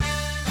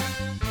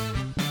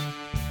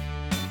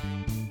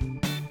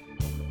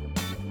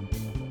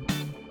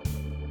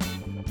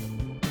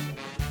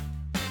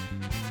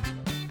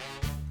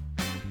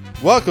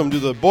Welcome to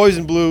the Boys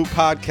in Blue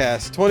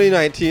Podcast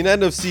 2019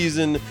 end of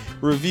season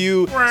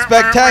review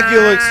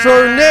spectacular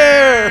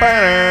extraordinaire.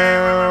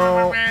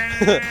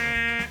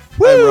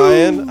 I'm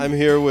Ryan. I'm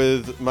here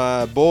with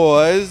my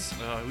boys,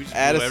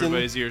 Addison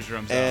everybody's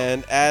eardrums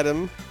and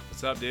Adam.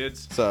 What's up,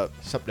 dudes? What's up?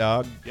 What's up,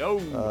 dog? Yo.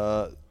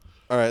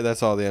 All right,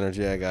 that's all the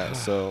energy I got.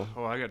 So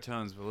I got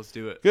tons, but let's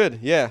do it. good.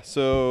 Yeah.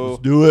 So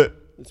Let's do it.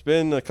 it's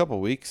been a couple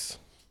weeks,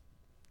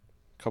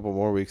 a couple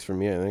more weeks for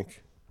me, I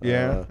think.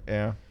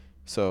 Yeah.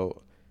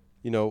 So,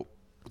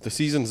 the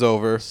season's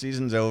over.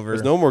 Season's over.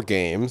 There's no more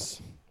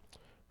games.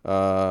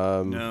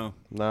 No.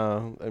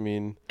 I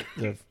mean,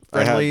 the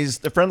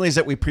friendlies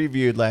that we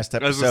previewed last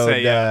episode. I was going to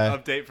say,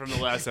 update from the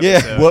last Yeah.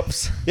 episode.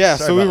 Whoops. yeah.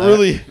 Sorry So we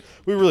about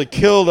really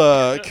killed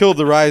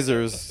the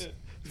Risers,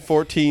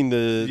 14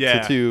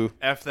 to 2.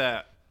 F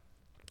that.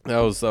 That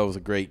was a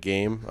great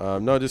game.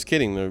 No, just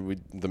kidding.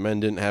 The men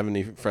didn't have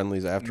any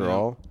friendlies after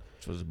all,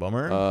 Which was a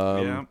bummer.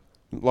 Yeah.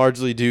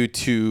 largely due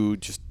to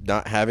just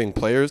not having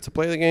players to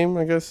play the game.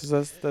 I guess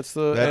that's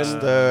the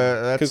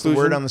the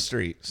word on the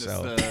street.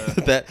 So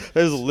that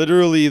is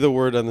literally the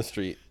word on the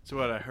street. That's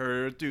what I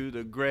heard through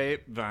the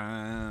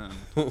grapevine.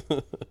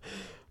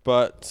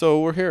 But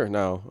so we're here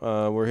now.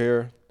 We're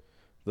here.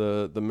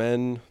 The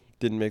men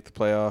didn't make the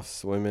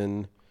playoffs.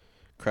 Women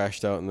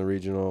crashed out in the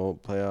regional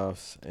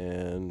playoffs,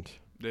 and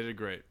They did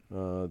great.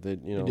 they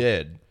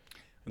did.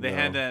 They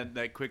had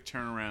that quick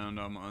turnaround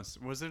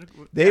almost. Was it?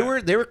 They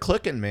were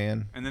clicking,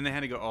 man. And then they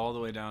had to go all the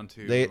way down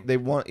to. They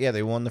won. Yeah,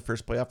 they won the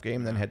first playoff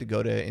game. Then had to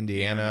go to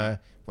Indiana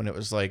when it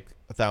was like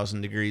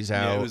 1,000 degrees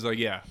out. Yeah, it was like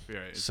right.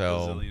 It's a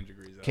zillion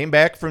degrees out. Came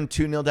back from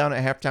 2-0 down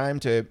at halftime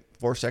to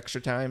force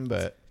extra time,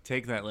 but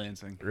Take that,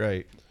 Lansing.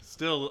 right.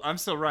 I'm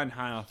still riding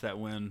high off that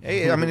win.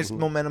 Hey, I mean it's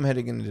momentum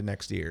heading into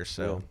next year,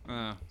 so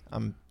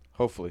I'm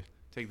hopefully.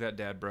 Take that,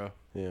 Dad, bro.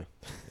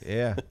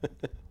 yeah.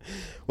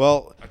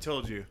 Well, I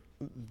told you.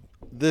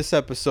 this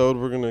episode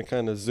we're going to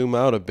kind of zoom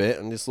out a bit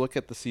and just look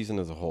at the season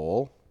as a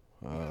whole.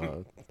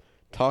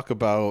 Talk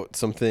about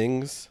some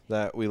things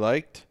that we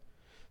liked,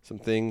 some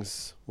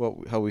things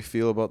how we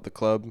feel about the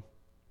club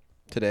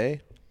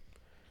today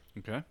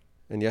Okay.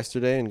 and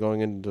yesterday and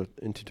going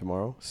into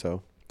tomorrow.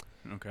 So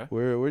Okay.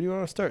 where do you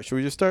want to start? Should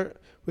we just start?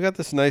 We got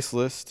this nice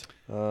list.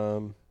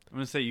 I'm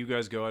gonna say you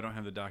guys go. I don't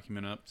have the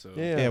document up, so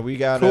Yeah, we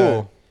got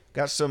cool.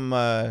 Got some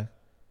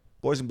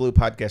Boys in Blue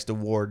podcast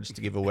awards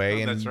to give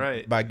away, and That's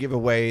right. by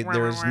giveaway,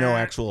 there's no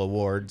actual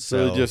awards,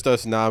 so Really just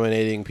us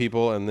nominating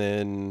people, and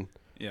then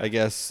Yeah. I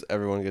guess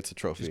everyone gets a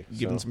trophy.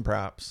 give them some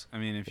props. I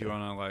mean, if you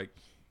want to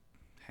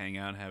hang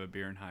out, have a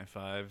beer, and high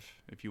five,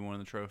 if you won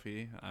the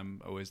trophy,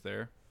 I'm always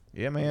there.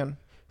 Yeah, man.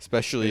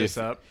 Especially Hit if us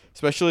up.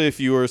 if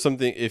you are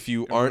something, if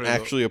you aren't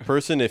actually a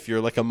person, if you're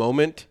like a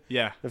moment,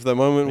 Yeah. if the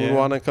moment would Yeah.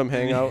 want to come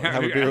hang out, and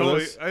have a beer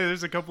with us.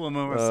 There's a couple of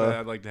moments that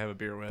I'd like to have a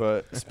beer with.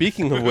 But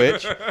speaking of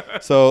which,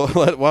 so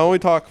why don't we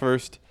talk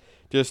first?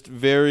 Just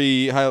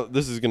very high.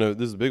 This is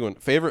a big one.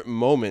 Favorite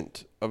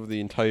moment of the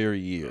entire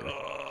year.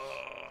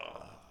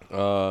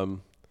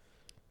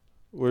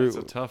 That's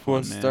a tough who one,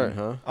 wants to man. start,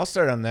 huh? I'll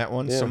start on that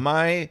one. Yeah. So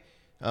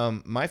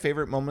my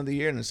favorite moment of the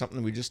year, and it's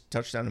something we just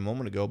touched on a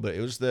moment ago, but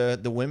it was the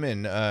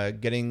women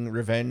getting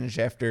revenge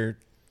after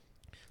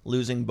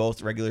losing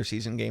both regular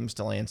season games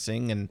to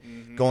Lansing and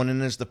going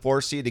in as the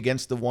 4 seed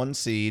against the 1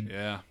 seed,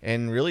 Yeah.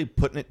 and really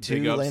putting it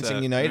Big to upset.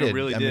 Lansing United. It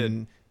really did.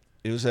 mean,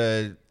 it was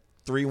a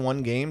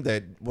 3-1 game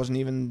that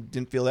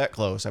didn't feel that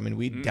close. I mean,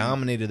 we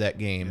dominated that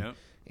game, Yep.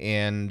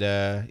 and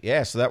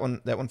so that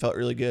one felt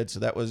really good. So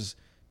that was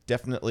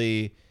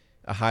definitely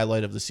a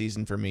highlight of the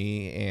season for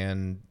me,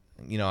 and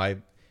I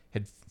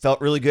had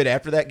felt really good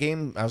after that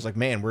game. I was like,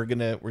 man, we're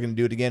gonna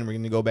do it again. We're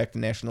gonna go back to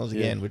nationals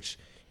again, which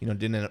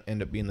didn't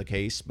end up being the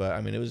case. But I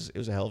mean, it was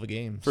a hell of a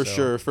game For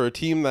sure, for a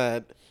team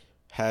that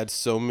had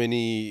so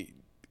many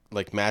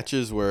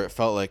matches where it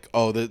felt like,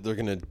 oh, they're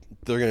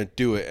gonna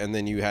do it, and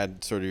then you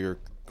had sort of your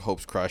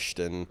hopes crushed,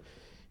 and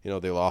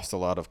they lost a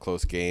lot of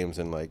close games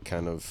and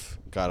kind of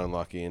got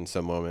unlucky in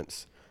some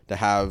moments. To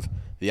have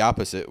the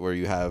opposite, where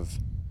you have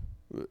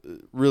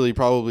really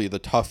probably the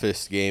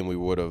toughest game we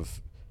would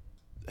have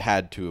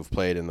had to have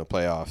played in the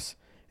playoffs,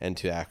 and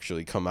to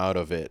actually come out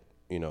of it,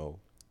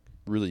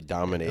 really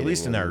dominating. At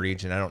least in our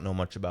region, I don't know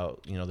much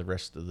about the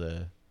rest of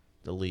the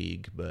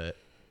league, but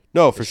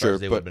No, for as far sure. as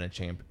they would have been a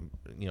champ,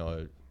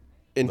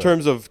 In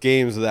terms of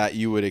games that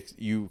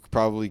you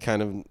probably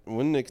kind of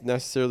wouldn't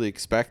necessarily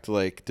expect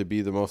to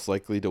be the most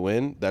likely to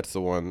win, that's the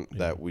one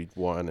that we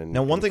won. And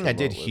Now, one thing I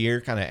did with.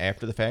 hear kind of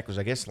after the fact was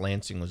I guess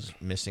Lansing was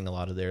missing a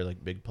lot of their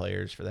big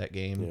players for that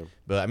game. Yeah.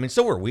 But I mean,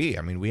 so were we.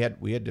 I mean, we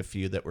had a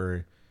few that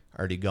were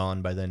already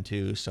gone by then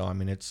too. So I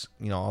mean, it's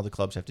all the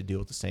clubs have to deal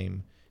with the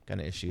same kind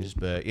of issues.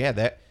 But yeah,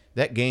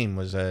 that game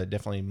was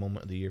definitely a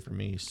moment of the year for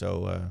me.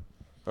 So All right.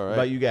 what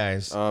about you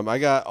guys? I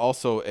got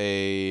also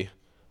a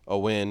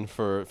win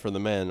for the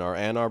men, our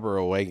Ann Arbor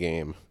away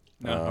game.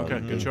 No, okay,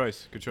 good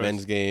choice. Good choice.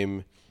 Men's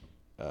game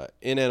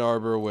in Ann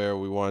Arbor, where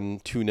we won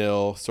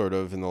 2-0 sort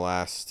of in the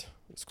last,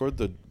 scored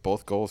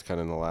both goals kind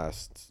of in the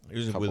last It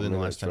was couple within the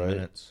minutes, last 10 right?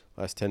 minutes.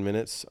 Last 10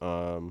 minutes.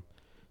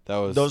 That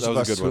was Those that of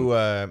was us a good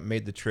one. who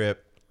made the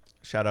trip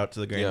Shout out to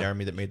the Grand Yeah.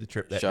 Army that made the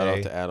trip that Shout day.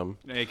 out to Adam.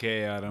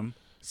 AKA Adam.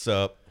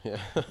 Sup? Yeah.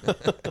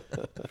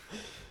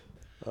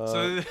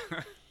 So,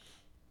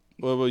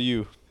 What about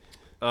you?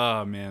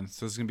 oh man,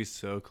 so it's gonna be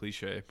so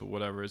cliche, but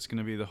whatever. It's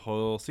gonna be the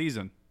whole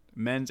season,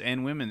 men's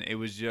and women. It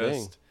was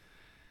just,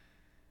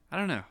 I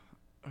don't know.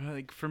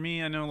 Like for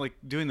me, I know like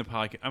doing the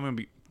podcast. I'm gonna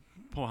be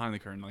pull behind the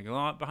curtain, like a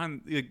lot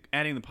behind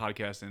adding the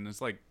podcast in.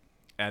 It's like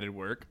added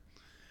work,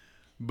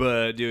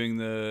 but doing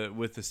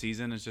with the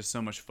season is just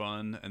so much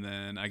fun. And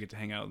then I get to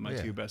hang out with my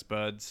two best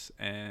buds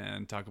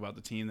and talk about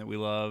the team that we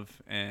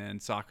love and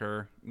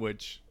soccer,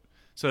 which.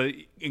 So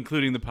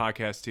including the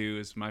podcast too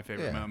is my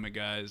favorite moment,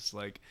 guys.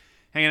 Like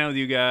hanging out with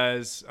you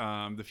guys,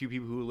 the few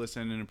people who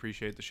listen and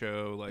appreciate the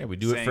show. Like we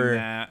do it for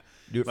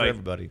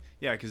everybody.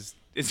 Yeah, because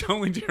it's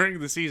only during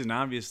the season,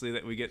 obviously,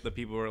 that we get the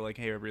people who are like,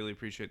 "Hey, I really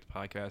appreciate the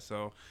podcast."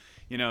 So,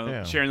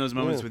 sharing those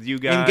moments with you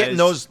guys and getting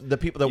the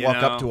people that walk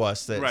up to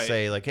us that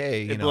say like,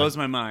 "Hey," it blows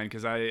my mind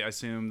because I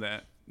assume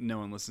that no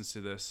one listens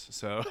to this.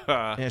 So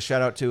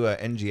shout out to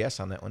NGS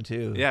on that one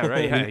too. Yeah,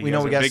 right. Yeah, we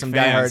know we got some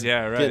fans.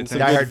 diehard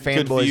diehard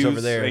fanboys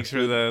over there. Thanks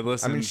for the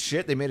listen. I mean,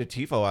 shit, they made a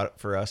tifo out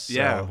for us. So.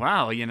 Yeah,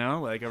 wow.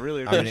 Like I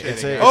really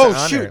appreciate it.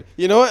 Oh shoot!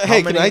 You know what?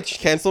 Hey, can I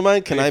cancel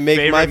mine? Can I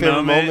make my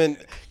favorite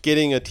moment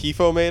getting a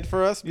tifo made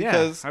for us?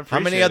 Because how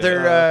many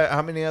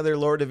other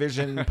lower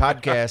division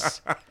podcasts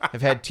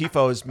have had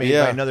tifos made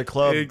by another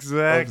club?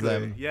 Exactly.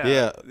 Of them?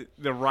 Yeah.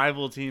 The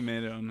rival team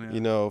made them.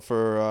 Yeah.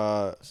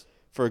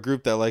 For a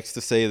group that likes to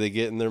say they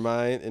get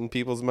in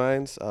people's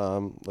minds,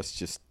 let's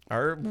just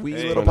our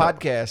little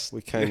podcast.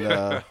 We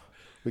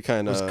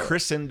kind of was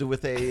christened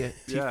with a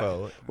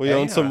tifo. Yeah. We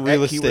own some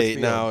real estate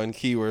now in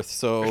Keyworth,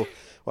 so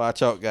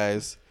watch out,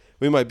 guys.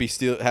 We might be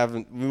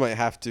We might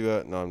have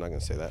to. No, I'm not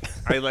gonna say that.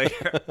 I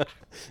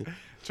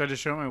tried to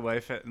show my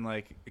wife it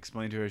and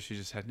explain to her. She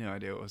just had no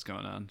idea what was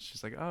going on.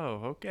 She's like,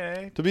 "Oh,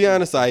 okay." To be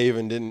honest, I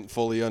even didn't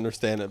fully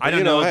understand it. But I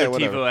don't know what the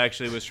whatever. tifo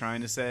actually was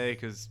trying to say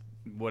because.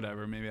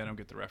 Whatever, maybe I don't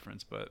get the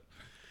reference, but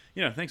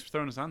thanks for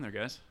throwing us on there,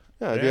 guys.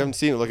 Yeah, if you haven't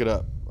seen it, look it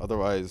up.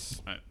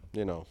 Otherwise,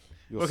 you'll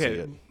see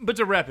it. But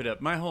to wrap it up,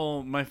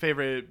 my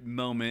favorite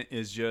moment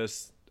is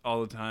just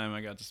all the time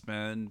I got to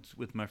spend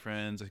with my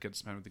friends. I got to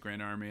spend with the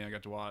Grand Army. I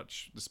got to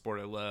watch the sport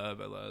I love.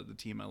 I love the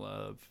team I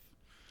love.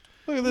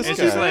 Look at this It's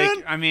guy.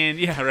 just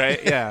yeah,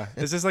 right, yeah.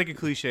 It's just like a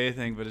cliche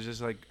thing, but it's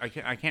just like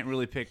I can't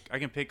really pick. I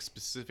can pick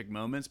specific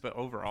moments, but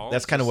overall,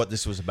 that's kind of what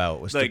this was about.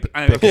 Was like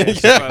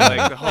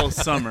the whole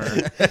summer.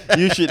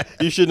 You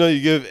should know.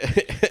 You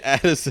give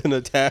Addison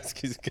a task,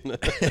 he's gonna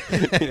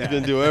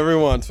do whatever he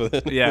wants with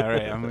it. Yeah,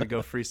 right. I'm gonna go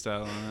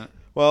freestyle on that.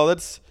 Well,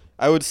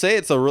 I would say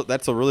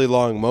that's a really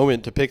long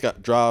moment to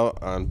draw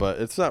on,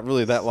 but it's not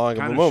really that long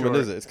of a moment,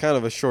 is it? It's kind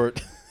of a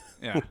short.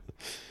 Yeah.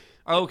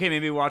 Oh, okay,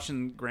 maybe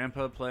watching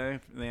Grandpa play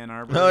the Ann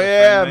Arbor. Oh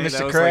yeah, Mr.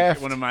 That was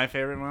Kraft. One of my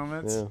favorite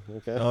moments. Yeah.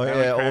 Okay. Oh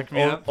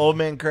yeah, old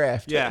man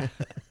Kraft. Yeah.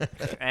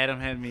 Adam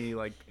had me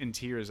in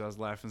tears. I was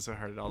laughing so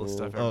hard at all the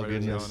stuff everybody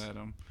was yelling at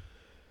him.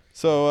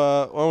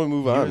 So why don't we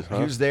move on?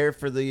 He was there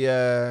for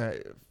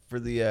the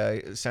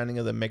signing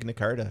of the Magna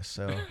Carta.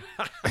 So.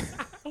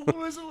 What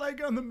was it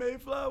like on the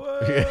Mayflower?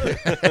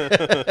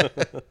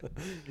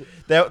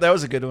 that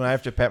was a good one. I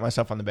have to pat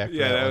myself on the back.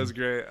 Yeah, for that one. was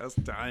great. I was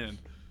dying.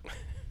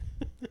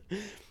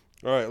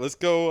 All right, let's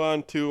go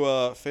on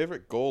to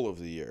favorite goal of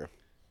the year.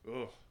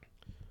 Ugh.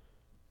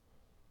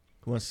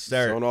 Who wants to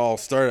start? Don't all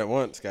start at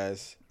once,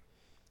 guys.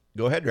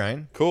 Go ahead,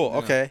 Ryan. Cool. Yeah.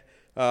 Okay.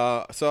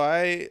 So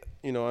I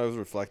was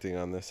reflecting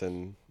on this,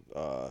 and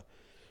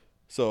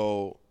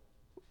so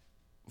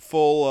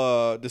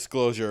full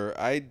disclosure,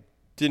 I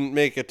didn't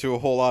make it to a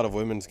whole lot of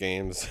women's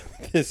games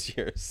this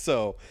year,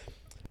 so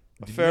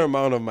a fair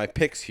amount of my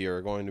picks here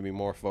are going to be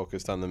more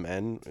focused on the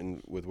men,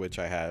 and with which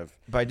I have.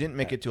 But I didn't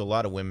make it to a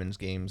lot of women's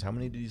games. How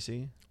many did you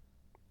see?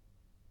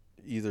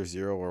 Either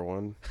 0 or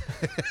 1.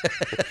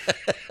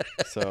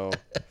 So,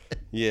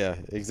 yeah,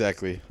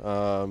 exactly.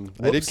 I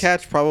did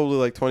catch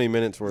probably 20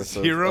 minutes worth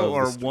 0 of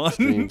or 1?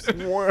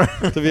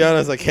 To be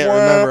honest, I can't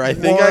remember. I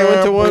think I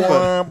went to 1,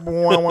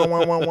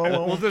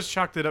 but we'll just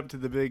chalk it up to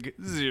the big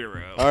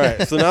 0. All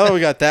right. So now that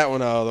we got that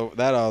one out of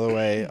the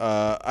way,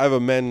 I have a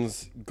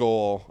men's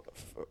goal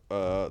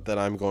that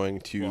I'm going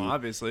to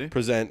obviously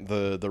present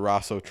the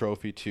Rosso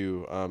Trophy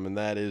to, and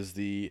that is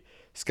the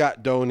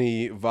Scott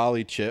Doney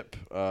volley chip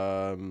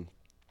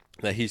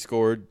that he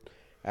scored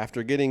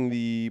after getting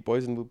the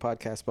Boys in Blue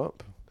podcast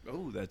bump.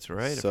 Oh, that's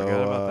right. So, I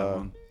forgot about that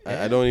one.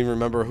 I don't even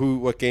remember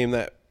what game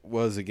that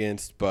was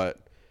against, but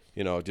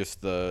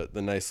just the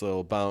nice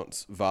little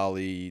bounce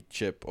volley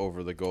chip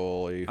over the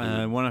goal.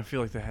 I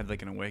feel like they had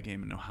an away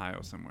game in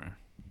Ohio somewhere.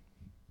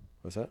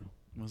 What's that?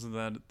 Wasn't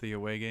that the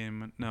away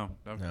game? No.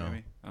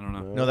 Maybe. I don't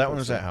know. No, that one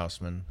was at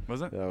Houseman.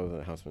 Was it? That was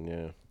at Houseman,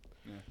 yeah.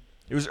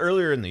 It was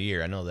earlier in the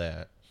year. I know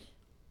that.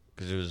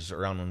 Because it was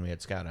around when we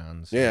had Scott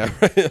on. So. Yeah.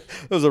 It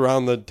was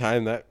around the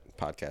time that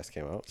podcast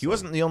came out. He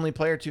wasn't the only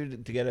player to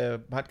get a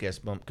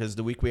podcast bump, because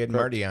the week we had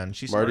Marty on,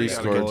 Marty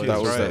scored.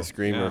 That was that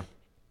screamer. Yeah.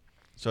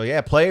 So,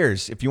 yeah,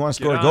 players, if you want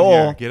to score a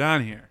goal. Get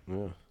on here.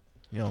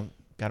 Yeah.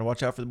 Got to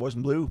watch out for the Boys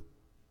in Blue.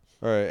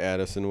 All right,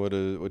 Addison,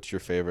 what's your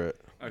favorite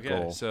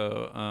goal?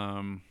 So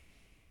I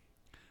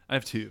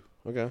have two.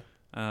 Okay.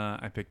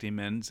 I picked a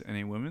men's and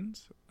a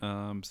women's.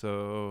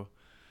 So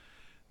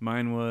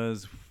mine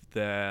was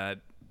that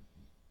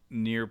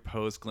near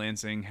post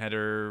glancing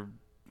header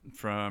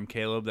from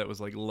Caleb that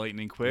was like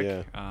lightning quick.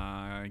 Yeah.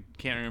 I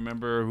can't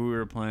remember who we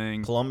were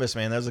playing. Columbus,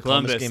 man. That was a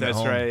Columbus game at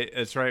home. Right.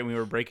 That's right. We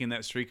were breaking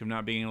that streak of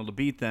not being able to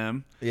beat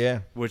them.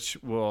 Yeah. Which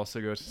will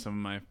also go to some of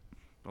my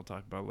I'll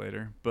talk about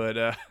later.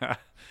 But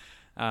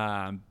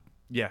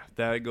yeah,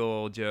 that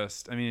goal it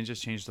just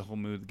changed the whole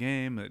mood of the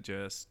game. I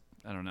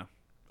don't know.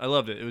 I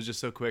loved it. It was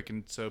just so quick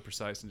and so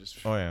precise and just.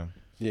 Oh yeah.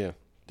 Yeah,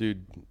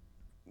 dude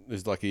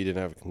is lucky he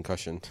didn't have a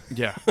concussion.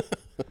 Yeah.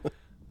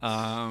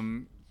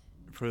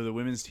 For the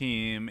women's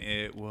team,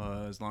 it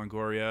was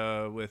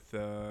Longoria with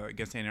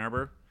against Ann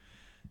Arbor.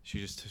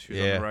 She was on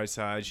the right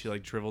side. She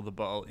like dribbled the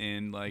ball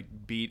in, like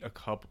beat a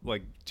couple,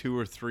 like 2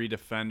 or 3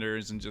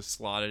 defenders, and just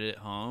slotted it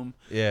home.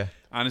 Yeah.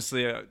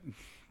 Honestly,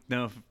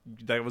 no,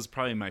 that was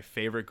probably my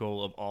favorite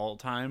goal of all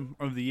time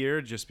of the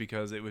year, just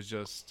because it was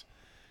just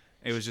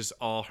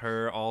all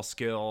her, all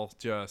skill.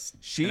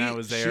 And I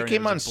was there. She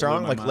came on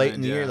strong like late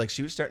in the year. Like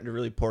she was starting to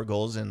really pour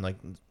goals in like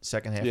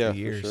second half of the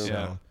year. For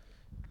sure.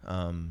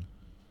 So,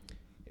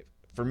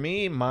 for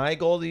me, my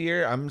goal of the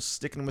year, I'm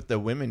sticking with the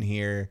women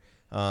here.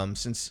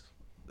 Since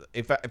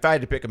if I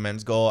had to pick a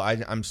men's goal,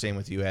 I'm staying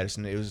with you,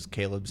 Addison. It was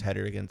Caleb's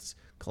header against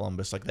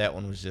Columbus. Like that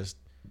one was just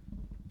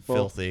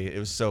filthy. It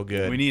was so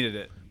good. We needed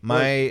it.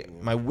 My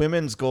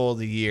women's goal of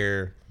the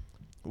year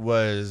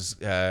was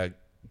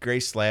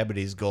Grace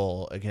Labity's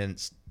goal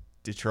against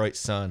Detroit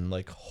Sun.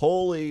 Like,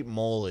 holy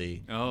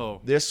moly. Oh.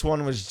 This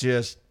one was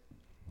just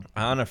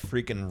on a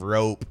freaking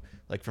rope,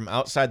 like from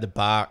outside the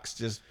box,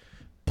 just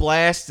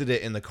blasted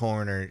it in the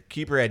corner.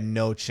 Keeper had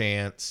no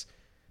chance,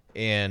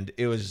 and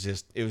it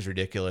was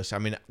ridiculous. I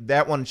mean,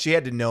 that one, she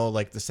had to know,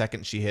 like, the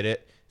second she hit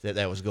it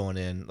that was going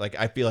in. Like,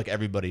 I feel like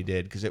everybody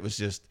did, because it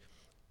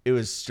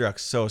was struck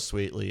so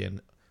sweetly,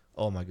 and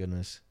oh my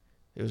goodness.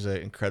 It was an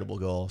incredible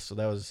goal. So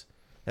that was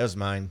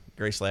mine.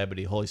 Grace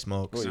Labity. Holy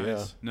smokes. Oh,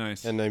 yeah.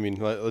 Nice. And I mean,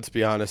 let's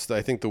be honest.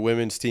 I think the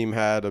women's team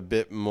had a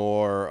bit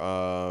more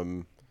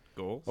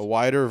goals, a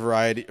wider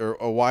variety, or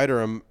a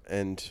wider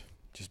and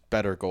just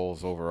better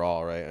goals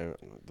overall, right?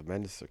 The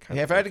men's are kind of.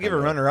 Yeah, if I had to give a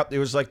runner-up, it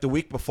was like the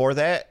week before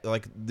that.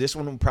 Like this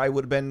one probably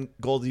would have been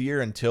goal of the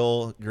year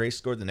until Grace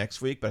scored the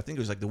next week. But I think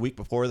it was like the week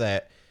before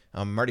that.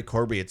 Marty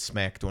Corby had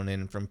smacked one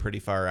in from pretty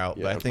far out.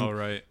 Yeah. But I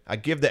think I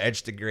give the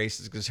edge to Grace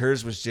because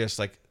hers was just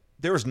like.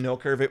 There was no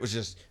curve. It was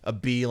just a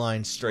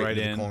beeline straight right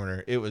into the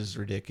corner. It was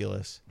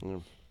ridiculous. Yeah.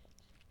 All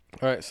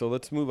right, so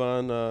let's move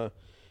on to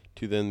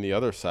then the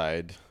other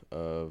side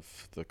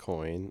of the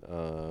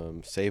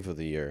coin, save of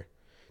the year.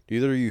 Do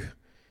either of you,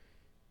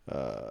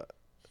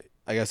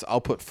 I guess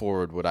I'll put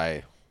forward what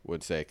I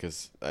would say,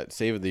 because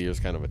save of the year is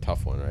kind of a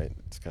tough one, right?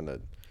 It's kind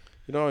of,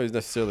 you don't always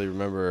necessarily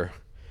remember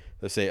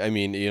the save. I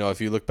mean,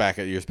 if you look back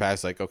at years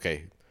past, like,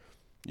 okay,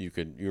 you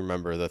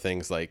remember the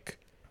things like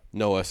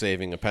Noah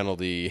saving a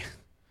penalty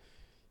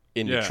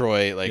in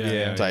Detroit, like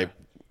type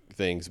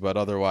things, but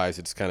otherwise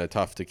it's kind of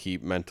tough to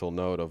keep mental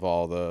note of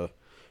all the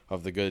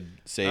good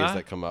saves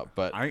that come up.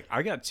 But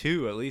I got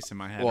 2 at least in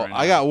my head. Well, right now.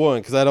 I got one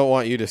because I don't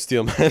want you to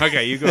steal mine.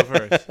 Okay, you go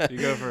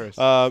first.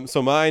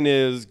 So mine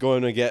is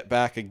going to get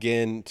back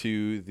again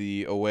to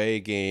the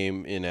away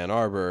game in Ann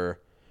Arbor.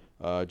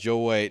 Joe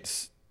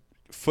White's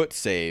foot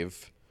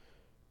save,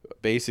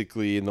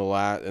 basically in the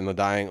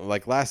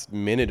last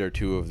minute or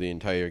 2 of the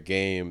entire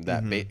game,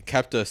 that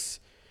kept us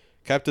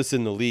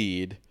in the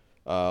lead.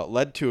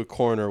 Led to a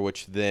corner,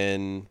 which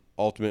then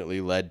ultimately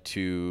led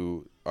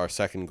to our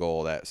second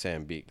goal that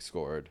Sam Beek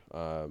scored.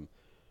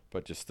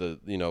 But just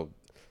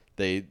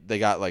they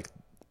got like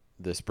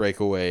this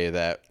breakaway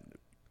that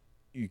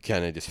you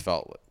kind of just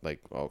felt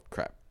like, oh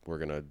crap, we're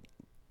gonna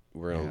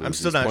lose. I'm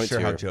still these not sure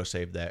here. how Joe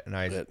saved that, and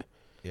I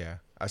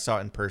saw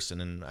it in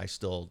person, and I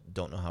still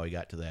don't know how he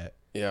got to that.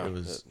 Yeah, it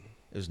was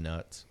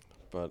nuts.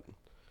 But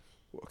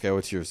okay,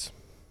 what's yours?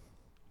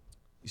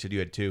 You said you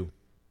had 2.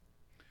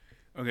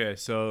 Okay,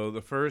 so the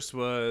first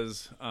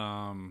was when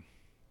I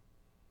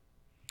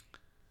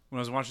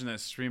was watching that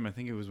stream. I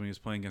think it was when he was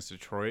playing against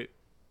Detroit,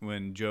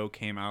 when Joe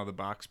came out of the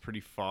box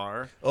pretty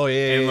far. Oh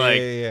yeah, and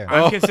yeah.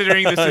 I'm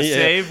considering this a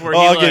save where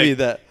I'll give you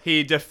that.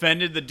 He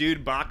defended the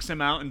dude, boxed him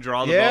out, and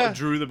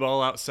drew the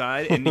ball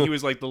outside, and he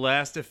was like the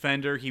last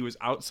defender. He was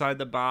outside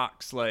the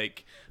box,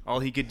 like. All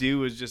he could do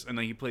was just, and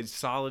then he played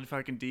solid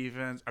fucking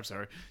defense. I'm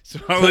sorry,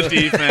 solid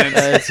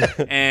defense,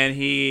 and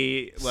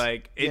he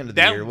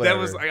that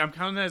was like, I'm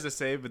counting that as a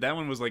save, but that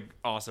one was like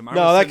awesome.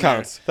 That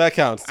counts. That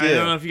counts. Yeah. I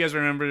don't know if you guys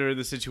remember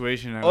the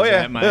situation. I was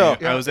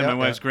at my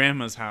wife's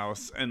grandma's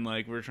house, and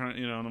like we're trying,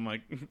 and I'm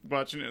like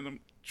watching it, and I'm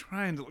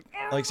trying to like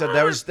I said,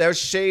 that was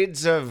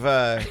shades of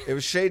it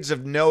was shades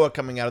of Noah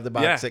coming out of the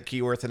box at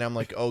Keyworth, and I'm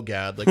like, oh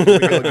god, like here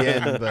we go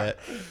again, but.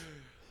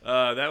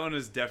 That one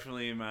is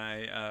definitely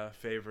my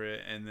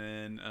favorite. And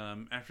then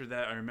after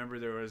that, I remember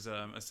there was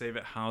a save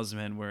at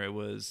Hausman where it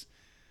was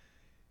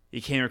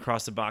he came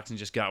across the box and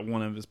just got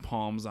one of his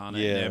palms on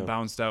it, and it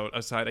bounced out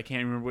aside. I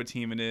can't remember what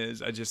team it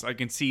is. I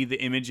can see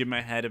the image in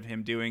my head of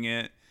him doing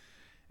it,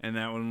 and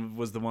that one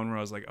was the one where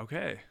I was like,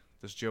 okay,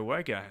 this Joe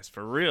White guy is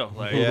for real.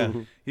 Like,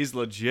 he's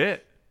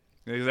legit.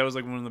 Because that was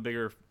like one of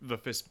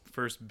the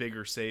first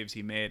bigger saves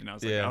he made, and I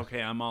was like,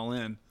 okay, I'm all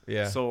in.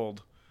 Yeah.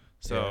 Sold.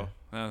 So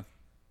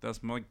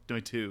that's my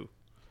 2.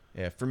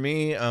 Yeah, for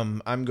me,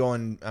 I'm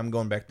going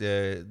back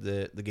to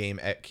the game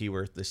at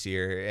Keyworth this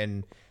year,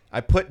 and I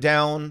put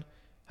down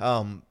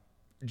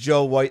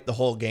Joe White the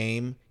whole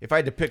game. If I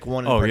had to pick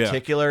one in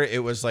particular,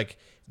 it was like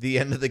the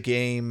end of the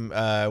game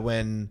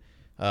when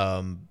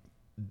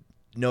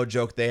no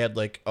joke, they had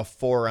like a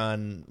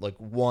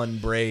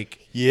 4-on-1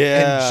 break.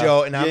 Yeah. And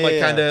Joe, and I'm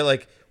kind of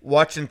like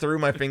watching through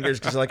my fingers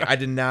because like I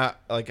did not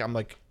like. I'm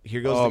like, here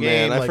goes the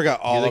game. Man, I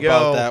forgot all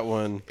about that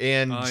one.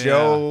 And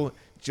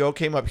Joe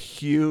came up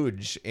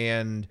huge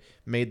and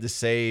made the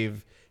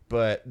save.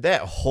 But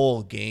that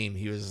whole game,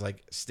 he was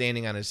like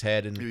standing on his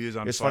head, and he was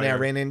on it's fire. funny. I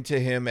ran into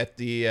him at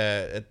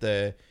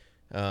the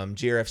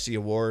GRFC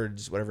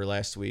Awards, whatever,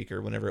 last week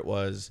or whenever it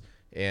was,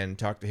 and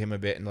talked to him a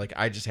bit, and like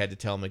I just had to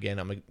tell him again.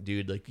 I'm like,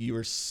 dude, like you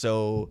were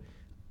so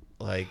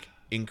like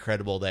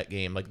incredible that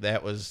game. Like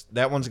that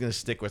one's gonna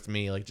stick with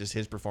me. Like just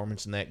his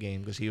performance in that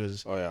game because he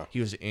was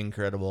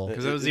incredible.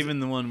 Because that was even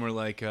the one where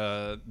like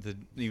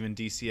even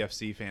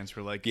DCFC fans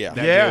were like, that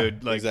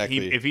dude, like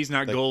exactly. if he's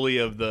not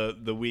goalie of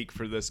the week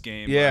for this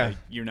game, like,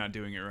 you're not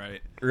doing it right.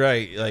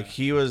 Right, like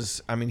he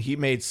was. I mean, he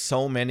made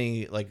so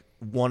many like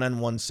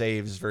one-on-one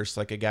saves versus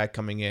like a guy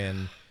coming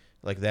in.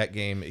 Like that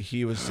game,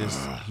 he was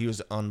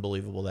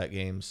unbelievable that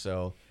game.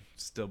 So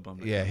still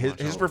bummed. Yeah,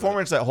 his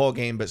performance that whole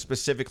game, but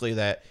specifically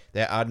that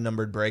odd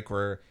numbered break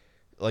where,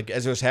 like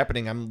as it was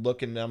happening, I'm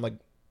looking and I'm like,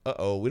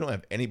 uh-oh, we don't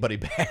have anybody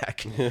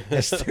back.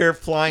 As they're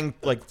flying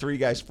like 3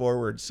 guys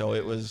forward. So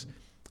it was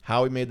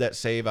how he made that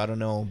save, I don't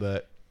know,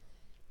 but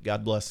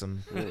God bless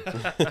him.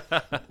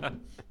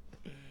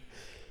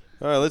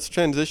 All right, let's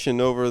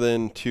transition over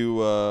then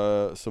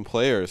to some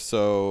players.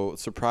 So,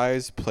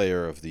 surprise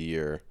player of the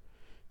year.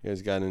 You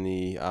guys got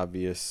any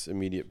obvious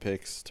immediate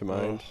picks to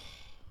mind?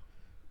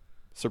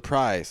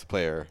 Surprise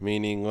player,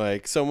 meaning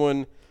like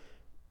someone.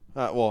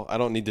 Well, I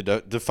don't need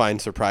to define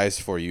surprise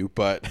for you,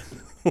 but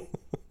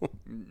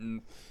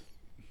you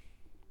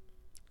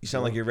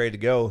sound like you're ready to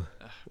go.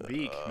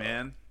 Beak,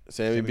 man.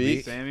 Sammy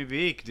Beak. Sammy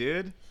Beak,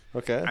 dude.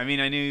 Okay. I mean,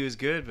 I knew he was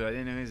good, but I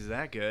didn't know he was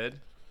that good.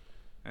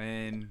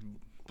 And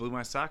blew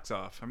my socks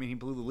off. I mean, he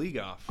blew the league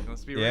off.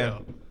 Let's be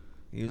real.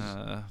 He was,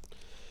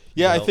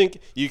 I think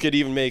you could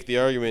even make the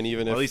argument,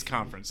 if at least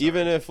conference.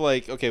 Even if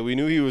like, okay, we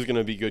knew he was going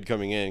to be good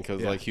coming in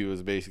because like he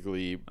was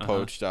basically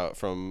poached out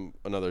from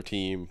another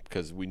team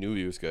because we knew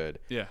he was good.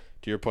 Yeah.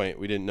 To your point,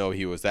 we didn't know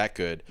he was that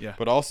good. Yeah.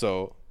 But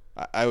also,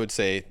 I would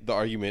say the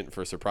argument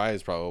for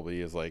surprise probably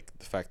is like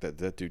the fact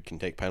that dude can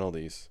take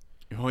penalties.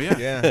 Oh yeah.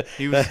 Yeah.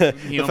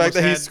 The fact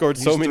that he scored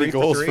so many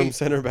goals from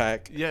center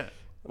back. Yeah.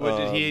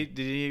 What did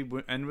he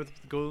end with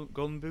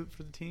golden boot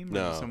for the team? Or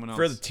No. someone else?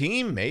 for the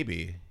team,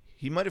 maybe.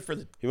 He might have for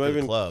the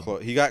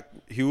club.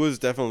 He was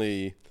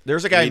definitely. There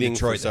was a guy in leading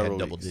Detroit for that had several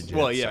double weeks. digits.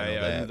 Well, I know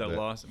yeah. that, but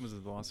Was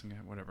it the Lawson guy?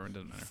 Whatever. It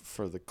doesn't matter.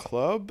 For the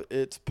club,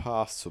 it's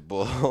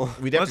possible.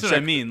 We'd have That's to what check.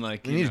 I mean.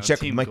 Like We need to check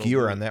with team Mike golden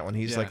Ewer boot. on that one.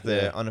 He's like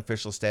the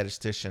unofficial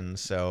statistician.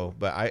 So,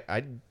 but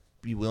I'd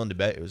be willing to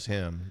bet it was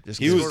him. Just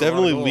He 'cause was scored a lot of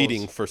definitely goals.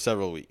 leading for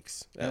several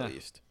weeks at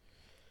least.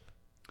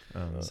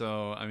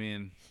 So I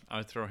mean,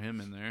 I'd throw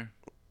him in there.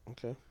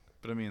 Okay.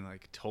 But I mean,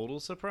 like total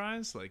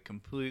surprise, like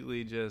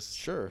completely just.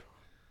 Sure.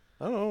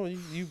 I don't know.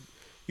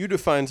 You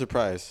define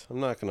surprise. I'm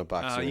not gonna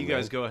box you. You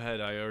guys go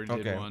ahead. I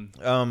already did one.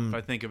 If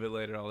I think of it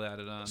later, I'll add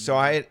it on. So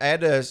I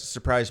had a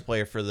surprise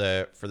player for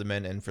the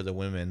men and for the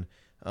women.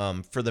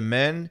 For the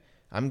men,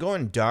 I'm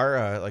going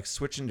Dara, like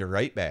switching to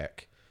right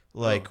back.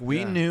 Like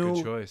we knew,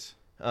 good choice.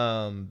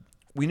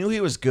 we knew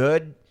he was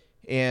good,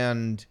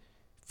 and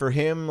for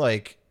him,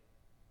 like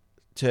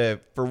to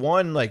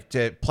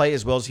play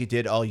as well as he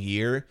did all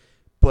year.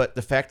 But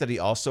the fact that he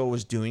also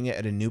was doing it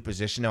at a new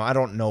position. Now I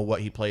don't know what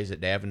he plays at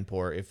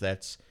Davenport. If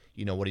that's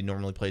what he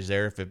normally plays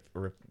there. If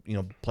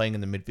playing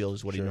in the midfield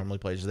is what he normally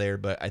plays there.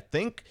 But I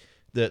think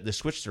the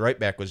switch to right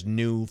back was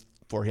new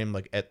for him,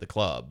 like at the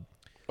club.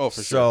 Oh,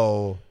 for sure.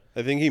 So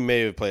I think he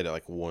may have played it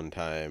like one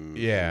time.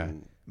 yeah,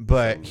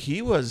 but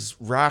he was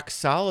rock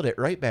solid at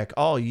right back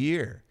all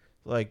year.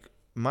 Like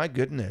my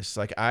goodness,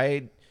 like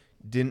I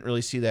didn't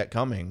really see that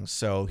coming.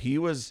 So he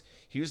was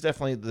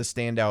definitely the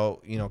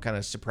standout. Kind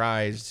of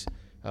surprised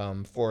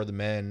for the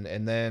men,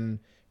 and then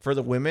for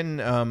the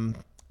women,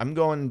 I'm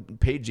going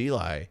Paige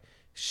Eli.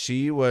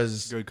 She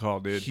was Good call,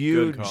 dude.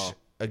 huge Good call.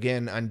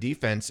 again on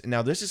defense.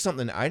 Now this is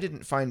something I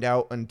didn't find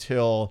out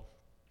until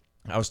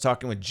I was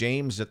talking with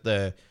James at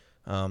the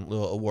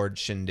little award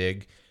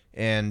shindig,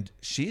 and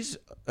she's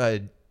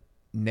a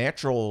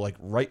natural like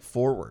right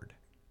forward.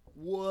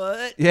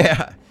 What?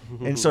 Yeah,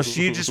 and so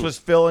she just was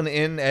filling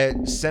in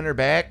at center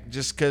back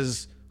just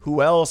because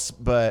who else?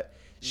 But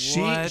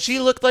She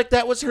looked like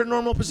that was her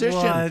normal position.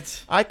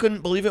 What? I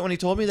couldn't believe it when he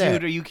told me that.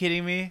 Dude, are you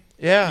kidding me?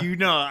 Yeah. You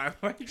know,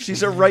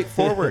 She's a right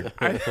forward.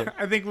 I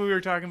think when we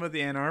were talking about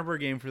the Ann Arbor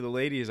game for the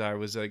ladies, I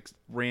was like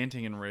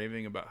ranting and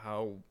raving about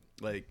how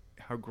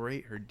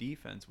great her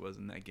defense was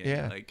in that game.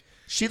 Yeah. Like,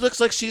 she looks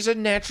like she's a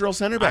natural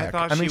center back.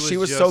 thought I mean, she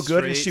was just so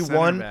good, and straight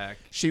center back.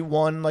 She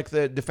won like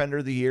the Defender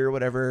of the Year or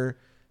whatever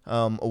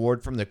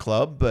award from the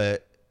club.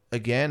 But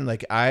again,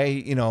 like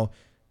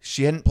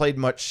she hadn't played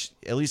much,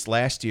 at least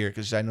last year,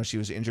 because I know she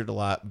was injured a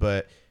lot.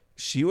 But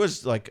she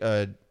was like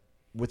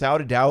without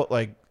a doubt,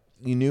 like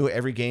you knew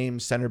every game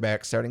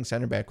starting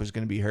center back was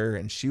going to be her,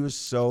 and she was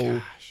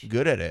so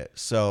good at it.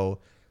 So.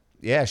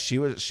 Yeah, she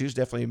was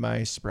definitely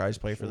my surprise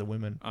play for the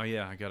women. Oh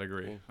yeah, I gotta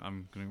agree.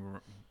 I'm gonna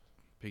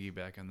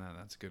piggyback on that.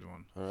 That's a good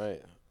one. All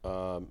right.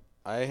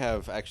 I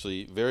have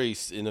actually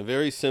in a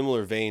very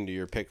similar vein to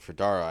your pick for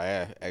Dara.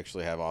 I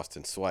actually have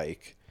Austin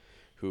Swike,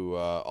 who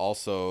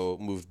also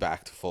moved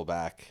back to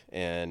fullback.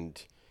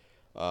 And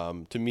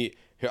to me,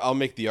 here I'll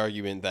make the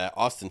argument that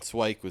Austin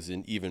Swike was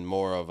even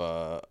more of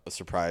a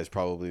surprise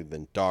probably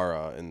than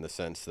Dara, in the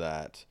sense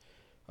that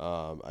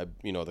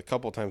the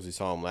couple times we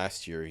saw him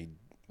last year, he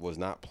was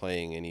not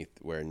playing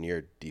anywhere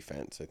near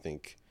defense. I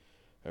think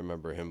I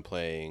remember him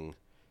playing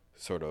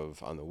sort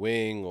of on the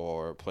wing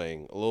or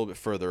playing a little bit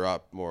further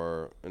up,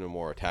 more in a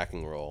more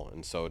attacking role.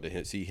 And so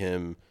to see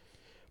him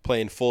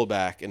playing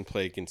fullback and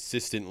play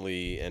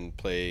consistently and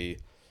play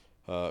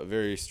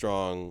very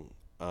strong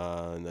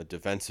on the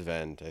defensive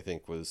end, I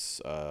think was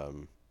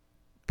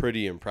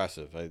pretty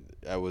impressive.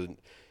 I would,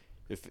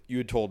 if you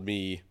had told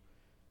me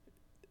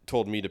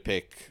to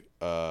pick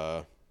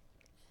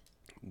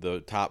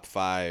the top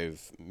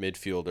 5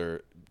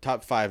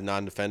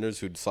 non-defenders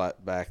who'd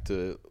slot back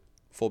to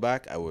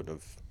fullback, I would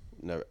have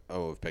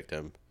picked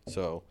him.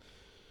 So,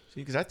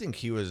 because I think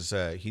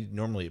he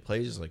normally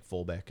plays like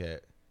fullback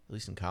at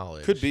least in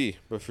college. Could be,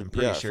 but for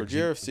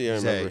GRFC, I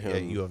remember him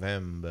at U of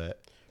M.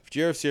 But for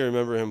GRFC, I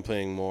remember him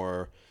playing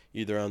more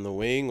either on the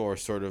wing or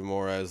sort of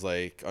more as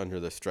like under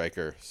the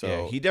striker. So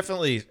yeah, he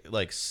definitely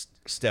like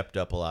stepped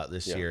up a lot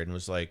this year and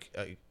was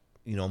like.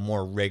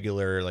 More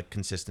regular, like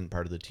consistent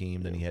part of the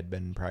team than he had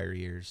been in prior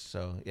years.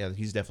 So, yeah,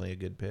 he's definitely a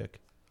good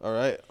pick. All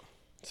right.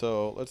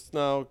 So, let's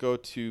now go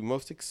to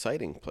most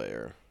exciting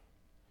player.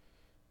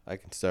 I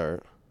can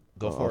start.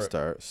 I'll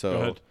start.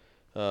 So,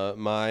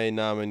 my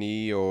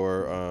nominee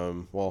or,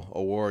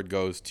 award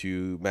goes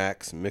to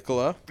Max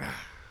Mikola.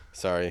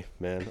 Sorry,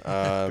 man.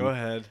 Go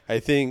ahead. I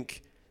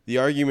think the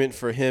argument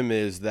for him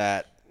is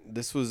that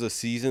this was a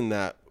season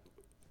that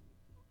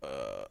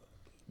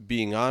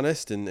being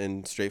honest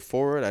and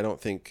straightforward, I don't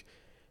think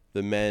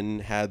the men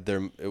had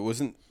it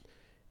wasn't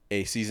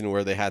a season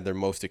where they had their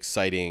most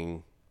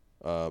exciting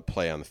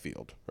play on the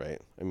field, right?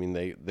 I mean,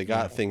 they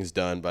got things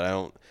done, but I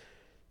don't.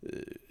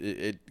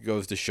 It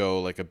goes to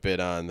show like a bit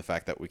on the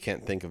fact that we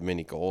can't think of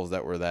many goals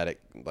that were that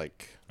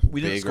like we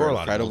didn't big score or a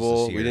lot incredible. Of goals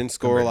this year. We didn't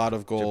score a lot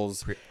of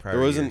goals. There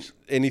wasn't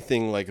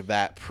anything like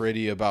that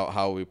pretty about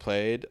how we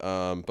played.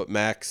 But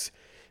Max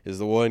is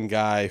the one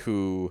guy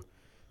who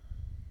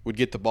would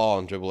get the ball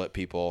and dribble at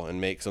people and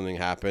make something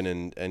happen.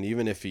 And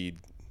even if he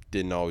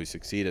didn't always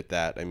succeed at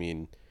that, I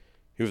mean,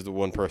 he was the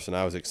one person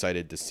I was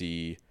excited to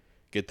see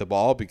get the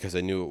ball, because I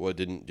knew it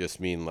didn't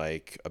just mean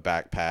like a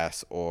back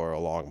pass or a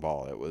long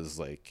ball. It was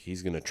like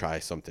he's going to try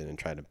something and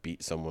try to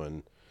beat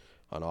someone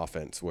on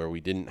offense, where we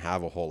didn't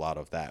have a whole lot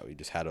of that. We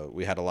just had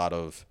a lot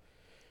of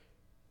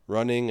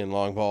running and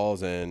long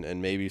balls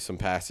and maybe some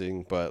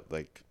passing, but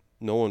like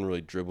no one really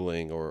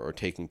dribbling or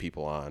taking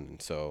people on.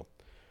 And so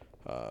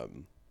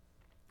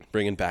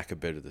bringing back a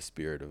bit of the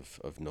spirit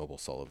of Noble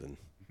Sullivan.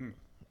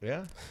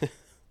 Yeah. That's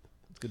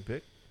a good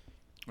pick.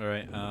 All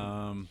right.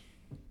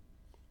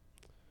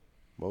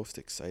 Most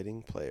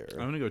exciting player. I'm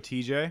going to go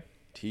TJ.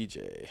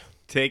 TJ.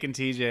 Taking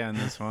TJ on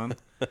this one.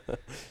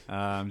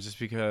 Just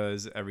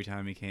because every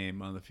time he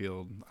came on the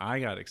field, I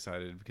got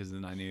excited, because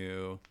then I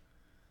knew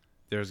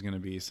there's going to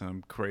be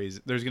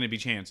there's going to be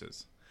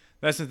chances.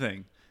 That's the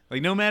thing.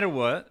 Like, no matter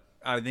what,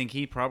 I think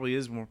he probably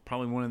is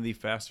probably one of the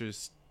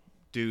fastest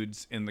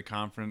dudes in the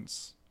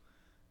conference.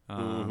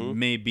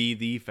 May be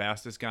the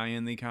fastest guy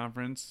in the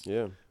conference.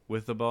 Yeah.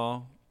 With the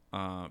ball.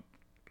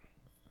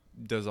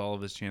 Does all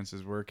of his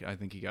chances work? I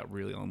think he got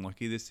really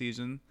unlucky this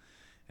season.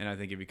 And I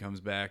think if he comes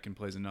back and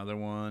plays another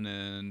one,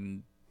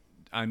 and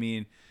I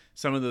mean,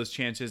 some of those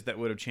chances that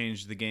would have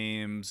changed the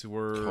games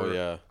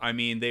were, I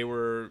mean, they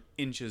were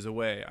inches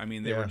away. I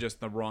mean, they were just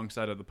the wrong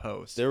side of the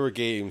post. There were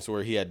games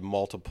where he had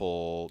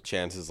multiple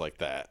chances like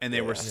that. And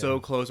they were so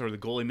close, or the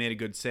goalie made a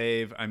good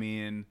save. I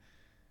mean,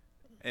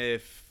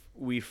 if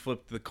we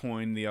flipped the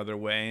coin the other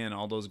way and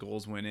all those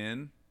goals went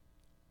in,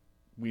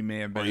 we may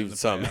have been in the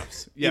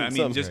playoffs. Yeah, I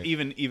mean, just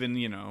even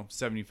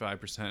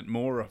 75%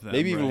 more of them.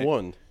 Maybe even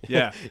one.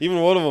 Yeah,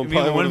 even one of them.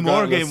 I mean, one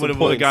more game would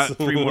have got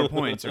 3 more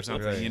points or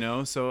something. Right. You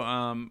know, so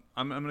I'm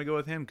gonna go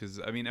with him, because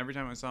I mean, every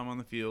time I saw him on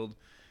the field,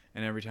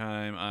 and every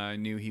time I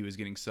knew he was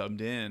getting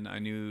subbed in, I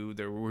knew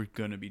there were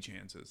gonna be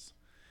chances.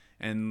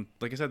 And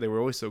like I said, they were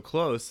always so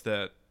close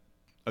that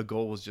a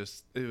goal was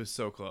it was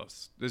so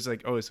close. It was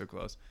like always so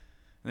close.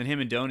 And then him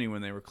and Donnie,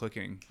 when they were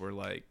clicking, were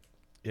like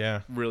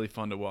really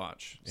fun to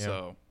watch. Yeah.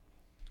 So,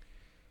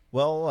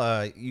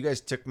 well, you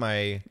guys took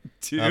my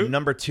Two?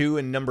 number 2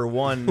 and number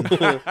 1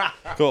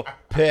 Cool.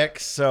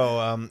 picks.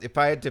 So if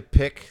I had to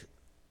pick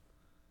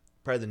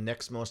probably the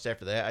next most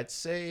after that, I'd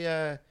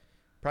say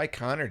probably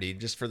Connerty,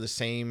 just for the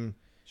same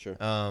Sure.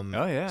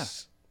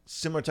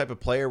 similar type of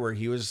player where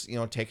he was,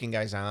 taking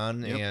guys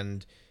on.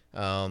 Yep.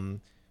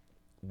 And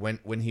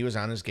when he was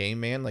on his game,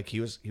 man, like he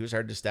was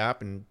hard to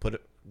stop and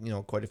put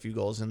quite a few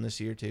goals in this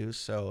year too.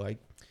 So I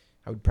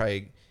would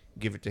probably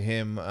give it to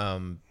him.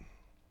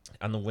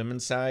 On the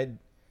women's side,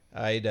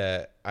 I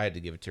had to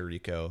give it to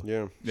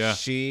Rico. Yeah.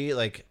 She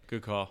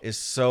good call. is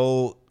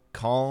so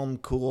calm,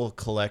 cool,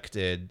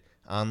 collected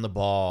on the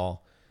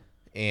ball,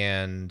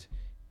 and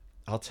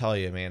I'll tell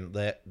you, man,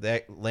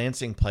 that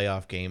Lansing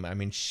playoff game. I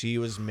mean, she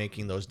was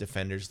making those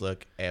defenders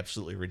look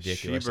absolutely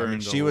ridiculous. She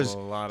burned a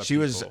lot of she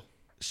was people.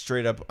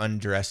 straight up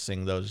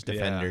undressing those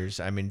defenders.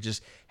 I mean,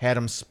 just had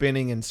them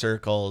spinning in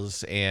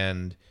circles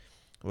and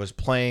was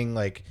playing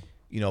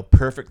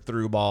perfect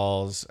through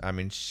balls. I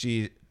mean,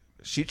 she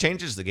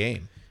changes the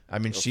game. I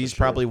mean, she's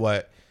probably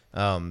what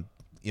kind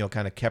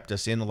of kept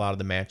us in a lot of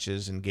the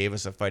matches and gave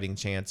us a fighting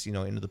chance,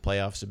 into the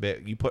playoffs a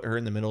bit. You put her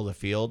in the middle of the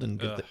field and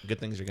good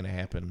things are going to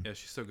happen. Yeah,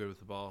 she's so good with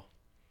the ball.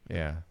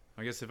 Yeah.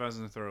 I guess if I was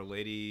going to throw a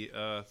lady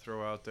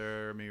throw out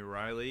there, maybe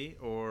Riley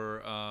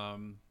or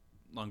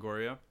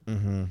Longoria.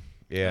 Mm-hmm.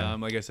 Yeah.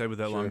 Like I said, with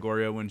that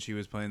Longoria, when she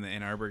was playing the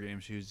Ann Arbor game,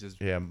 she was just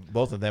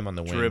both of them on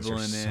the wings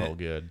dribbling are so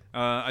good.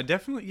 I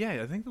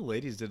think the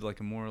ladies did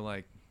a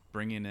more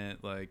bringing it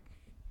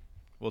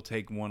we'll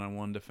take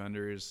one-on-one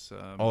defenders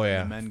in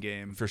the men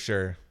game. For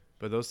sure.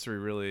 But those three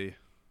really,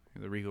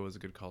 the Rico was a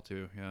good call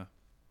too, yeah.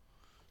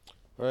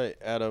 All right,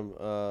 Adam,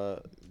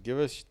 give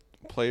us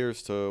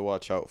players to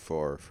watch out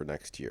for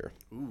next year.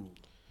 Ooh.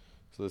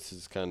 So this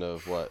is kind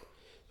of what,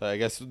 I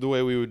guess the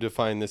way we would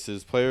define this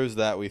is players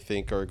that we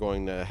think are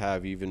going to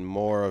have even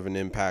more of an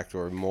impact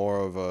or more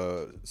of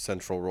a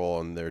central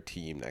role in their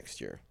team next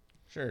year.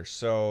 Sure.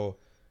 So,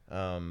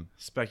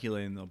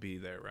 speculating they'll be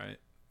there, right?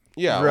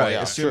 Yeah, right.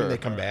 Well, Assuming sure. they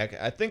come back,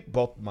 I think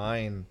both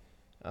mine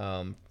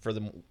for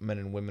the men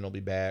and women will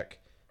be back.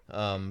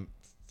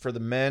 For the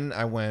men,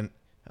 I went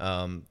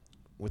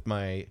with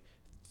my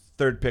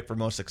third pick for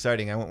most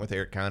exciting. I went with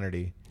Eric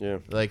Connerty. Yeah,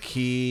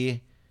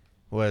 he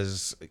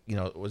was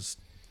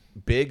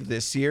big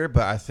this year,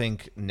 but I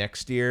think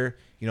next year,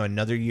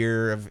 another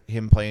year of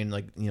him playing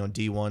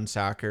D1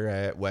 soccer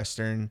at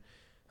Western.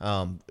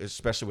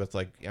 Especially with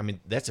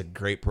that's a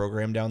great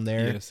program down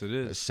there. Yes, it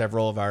is.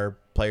 Several of our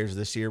players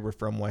this year were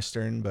from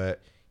Western,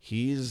 but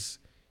he's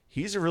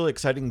a really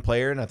exciting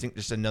player, and I think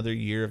just another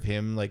year of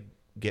him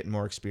getting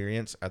more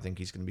experience, I think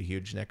he's going to be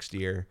huge next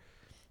year.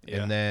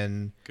 Yeah. And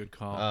then good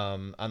call.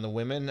 on the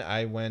women,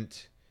 I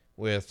went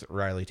with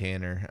Riley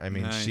Tanner. I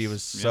mean, Nice. she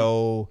was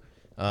so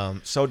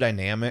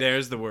dynamic.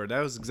 There's the word. That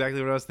was exactly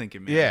what I was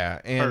thinking, man.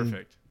 Yeah, and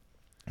perfect.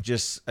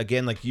 Just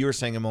again, like you were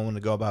saying a moment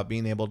ago about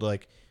being able to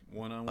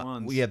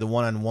one-on-ones. The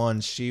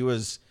one-on-ones. She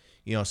was,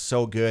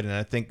 so good. And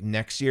I think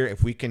next year,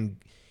 if we can,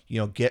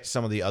 get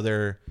some of the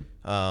other,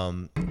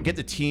 get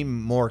the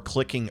team more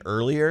clicking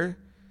earlier,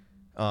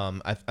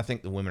 I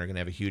think the women are going to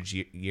have a huge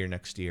year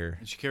next year.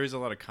 And she carries a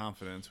lot of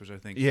confidence, which I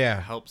think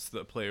helps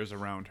the players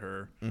around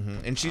her. Mm-hmm.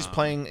 And she's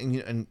playing,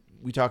 and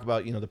we talk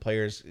about, the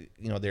players,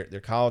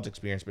 their college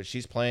experience, but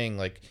she's playing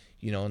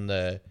in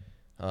the,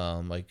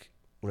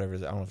 whatever, I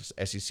don't know if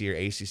it's SEC or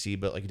ACC,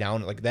 but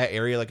down that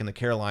area, in the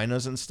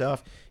Carolinas and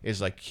stuff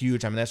is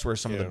huge. I mean, that's where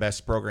some of the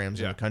best programs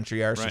in the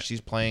country are. So Right.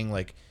 she's playing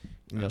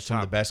some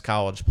of the best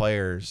college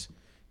players.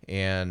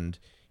 And,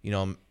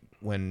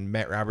 when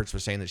Matt Roberts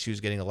was saying that she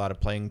was getting a lot of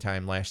playing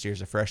time last year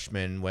as a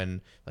freshman,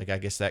 when I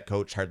guess that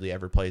coach hardly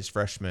ever plays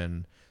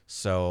freshmen.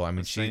 So, I mean,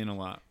 That's saying a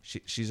lot.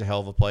 she's a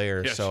hell of a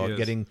player. Yeah, so she is.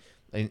 getting,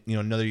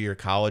 another year of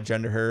college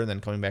under her and then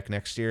coming back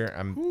next year,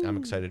 I'm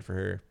excited for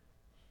her.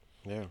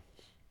 Yeah.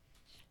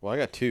 Well, I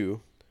got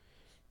two.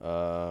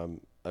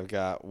 I've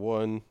got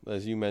one,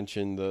 as you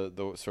mentioned,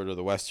 the sort of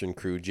the Western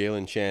crew,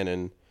 Jalen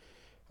Shannon,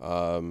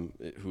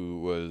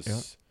 who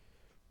was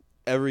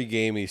every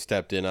game he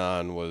stepped in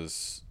on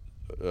was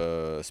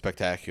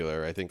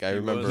spectacular. I think I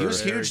remember he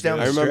was huge down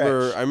the I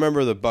stretch.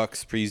 remember the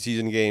Bucks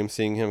preseason game,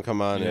 seeing him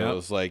come on, and it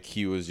was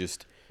he was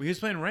just. Well, he was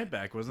playing right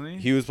back, wasn't he?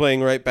 He was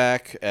playing right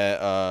back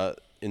at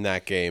in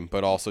that game,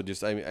 but also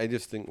just I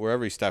just think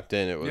wherever he stepped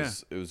in, it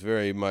was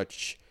very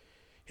much.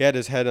 He had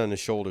his head on his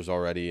shoulders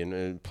already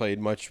and played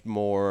much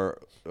more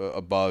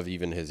above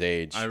even his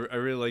age. I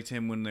really liked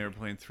him when they were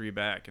playing three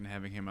back and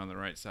having him on the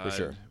right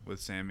side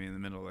with Sammy in the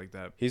middle like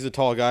that. He's a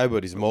tall guy,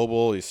 but he's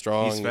mobile. He's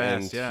strong. He's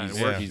fast. And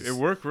It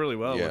worked really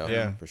well with him.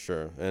 Yeah, for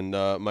sure. And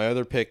my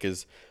other pick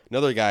is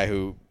another guy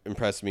who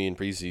impressed me in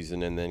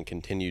preseason and then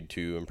continued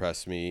to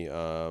impress me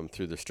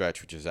through the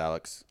stretch, which is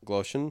Alex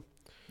Gloshin.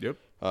 Yep.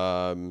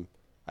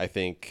 I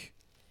think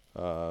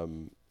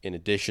in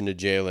addition to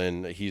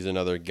Jalen, he's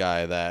another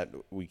guy that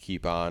we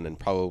keep on and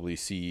probably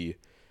see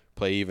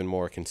play even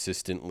more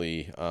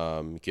consistently,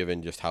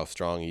 given just how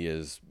strong he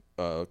is,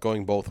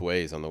 going both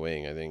ways on the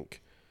wing. I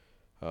think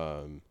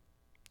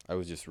I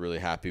was just really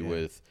happy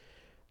with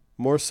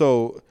more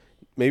so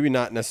maybe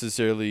not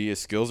necessarily his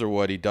skills or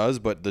what he does,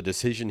 but the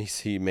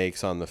decisions he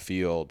makes on the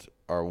field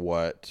are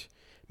what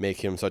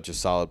make him such a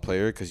solid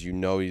player, because you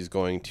know he's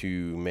going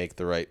to make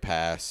the right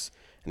pass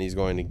and he's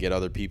going to get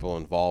other people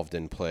involved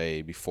in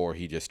play before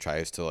he just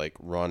tries to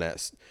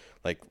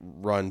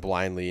run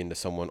blindly into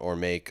someone or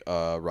make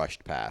a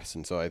rushed pass.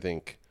 And so I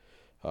think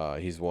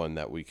he's one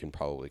that we can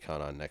probably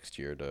count on next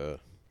year to.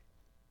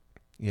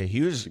 Yeah,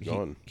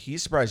 he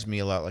surprised me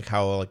a lot, like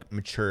how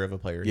mature of a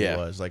player he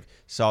was. Like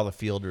saw the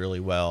field really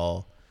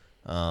well.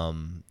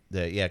 Kind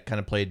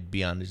of played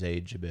beyond his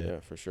age a bit. Yeah,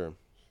 for sure.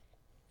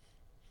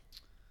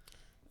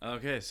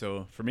 Okay,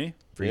 so for me,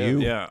 you,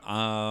 yeah.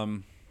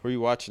 Who are you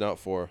watching out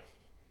for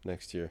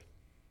next year?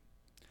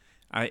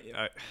 I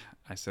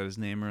said his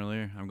name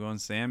earlier. I'm going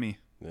Sammy.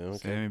 Yeah, okay.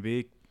 Sammy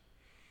Beek.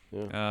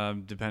 Yeah.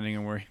 Depending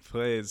on where he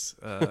plays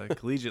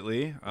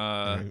collegiately.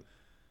 Right.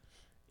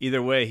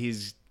 Either way,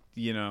 he's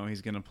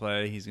going to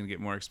play. He's going to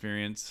get more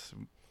experience,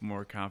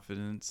 more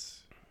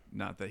confidence.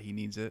 Not that he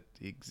needs it.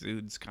 He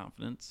exudes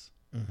confidence.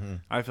 Mm-hmm.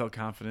 I felt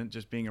confident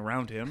just being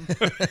around him.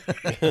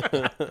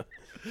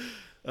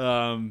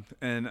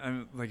 And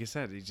I'm like I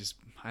said,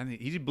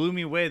 he blew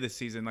me away this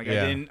season. Like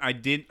I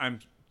did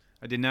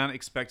not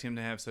expect him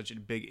to have such a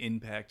big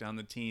impact on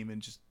the team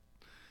and just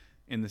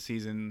in the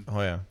season. Oh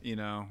yeah.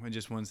 In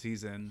just one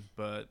season,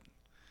 but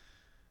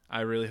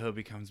I really hope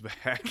he comes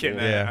back,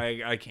 and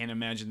I can't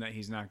imagine that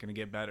he's not going to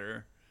get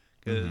better,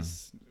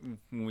 because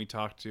when we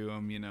talk to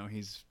him,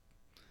 he's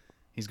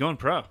going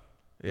pro.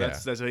 Yeah.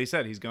 That's what he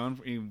said. He's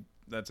going.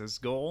 That's his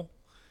goal,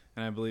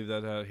 and I believe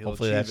that he'll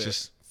hopefully achieve that's it.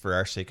 just for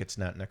our sake. It's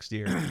not next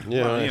year.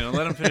 Yeah, Well,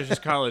 let him finish his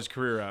college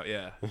career out.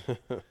 Yeah,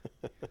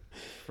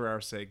 for our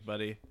sake,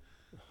 buddy.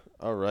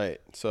 All right,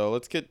 so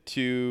let's get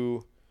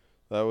to.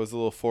 That was a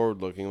little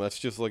forward looking. Let's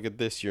just look at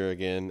this year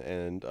again,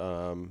 and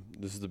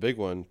this is the big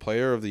one: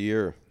 Player of the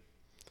Year.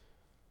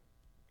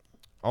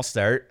 I'll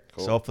start.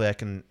 Cool. So hopefully I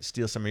can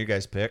steal some of your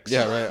guys' picks.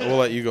 Yeah, right. We'll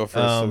let you go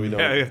first, so we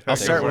don't. I'll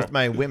start with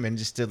my women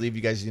just to leave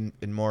you guys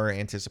in more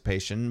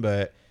anticipation.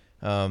 But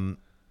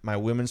my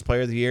women's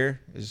player of the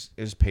year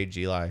is Paige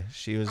Eli.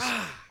 She was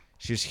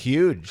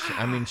huge.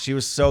 I mean, she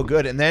was so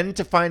good. And then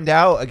to find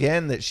out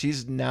again that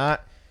she's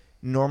not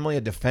normally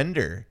a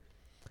defender,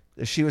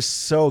 she was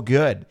so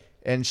good.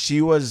 And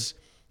she was,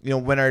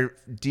 when our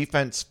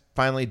defense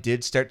finally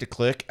did start to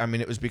click, I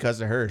mean, it was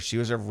because of her. She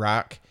was a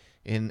rock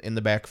in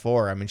the back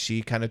four. I mean,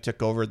 she kind of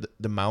took over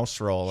the mouse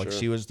role. Like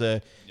she was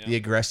the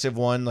aggressive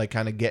one, like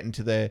kind of getting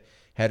to the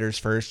headers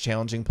first,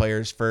 challenging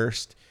players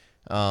first,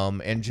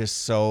 and just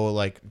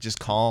so just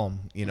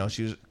calm. She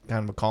was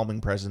kind of a calming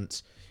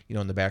presence.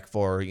 In the back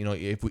four.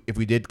 If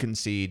we did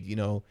concede,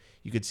 you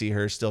could see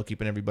her still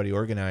keeping everybody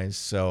organized.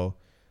 So,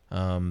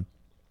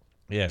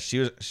 she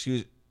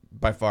was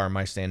by far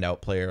my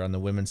standout player on the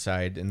women's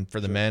side, and for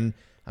the men.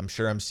 I'm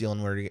sure I'm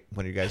stealing one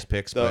of your guys'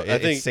 picks, but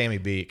it's Sammy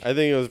Beek. I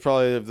think it was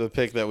probably the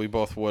pick that we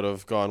both would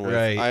have gone with.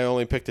 Right. I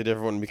only picked a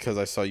different one because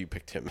I saw you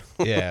picked him.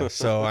 Yeah,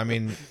 so, I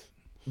mean,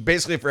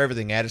 basically for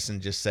everything Addison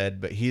just said,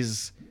 but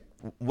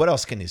what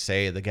else can you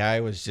say? The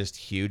guy was just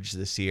huge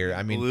this year.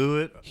 I mean,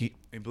 he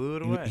blew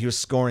it away. He was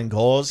scoring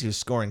goals. He was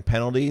scoring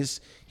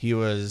penalties. He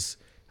was,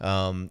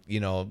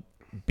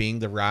 being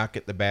the rock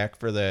at the back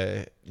for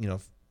the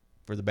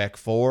back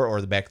four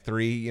or the back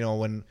three,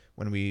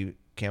 when we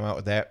came out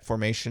with that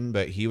formation,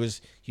 but he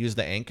was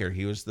the anchor.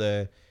 He was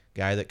the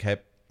guy that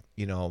kept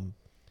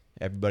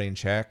everybody in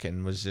check,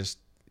 and was just,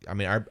 I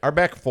mean, our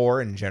back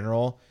four in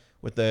general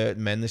with the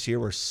men this year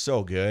were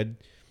so good,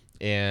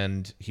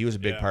 and he was a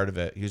big part of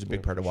it. He was a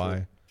big part of why.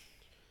 Sure.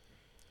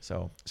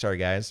 So sorry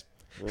guys.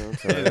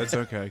 Hey, that's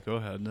okay. Go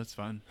ahead. That's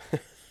fine.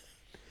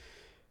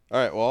 All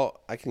right.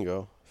 Well, I can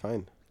go.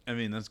 Fine. I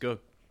mean, let's go.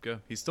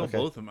 He's still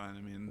both of mine.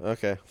 I mean.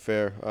 Okay.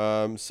 Fair.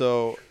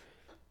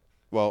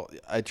 Well,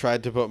 I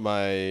tried to put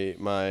my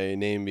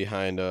name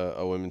behind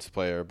a women's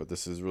player, but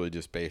this is really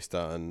just based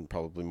on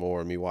probably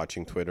more me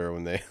watching Twitter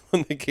when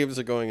the games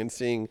are going and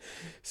seeing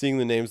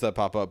the names that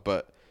pop up.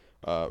 But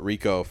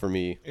Rico for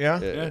me,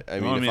 yeah. I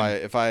mean,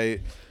 if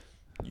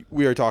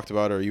we already talked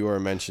about her, you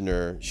already mentioned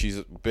her.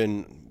 She's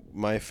been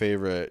my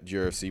favorite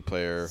GRFC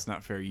player. It's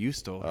not fair. You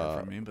stole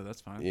her from me, but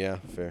that's fine. Yeah,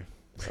 fair.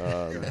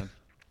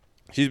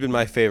 She's been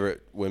my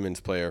favorite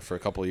women's player for a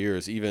couple of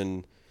years,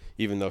 even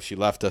though she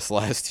left us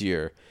last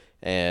year.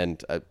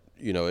 And,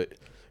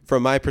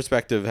 from my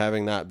perspective,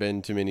 having not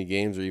been to many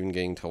games or even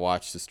getting to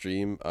watch the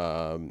stream,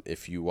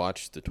 if you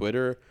watch the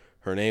Twitter,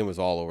 her name was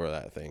all over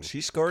that thing.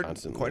 She scored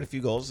quite a few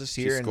goals this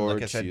year. She scored,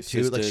 and like I said,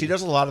 she too, she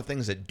does a lot of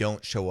things that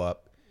don't show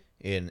up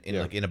in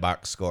a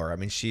box score. I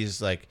mean,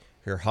 she's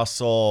her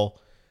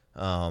hustle,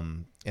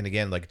 and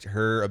again,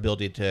 her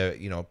ability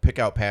to, pick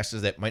out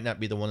passes that might not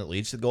be the one that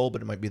leads to the goal,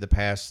 but it might be the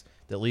pass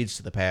that leads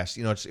to the pass.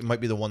 It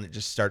might be the one that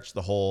just starts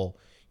the whole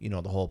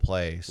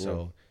play.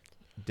 So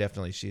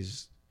definitely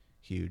she's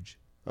huge.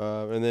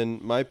 And then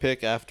my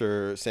pick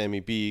after Sammy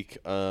Beek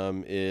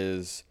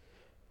is,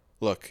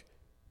 look,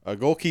 a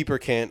goalkeeper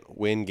can't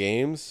win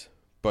games,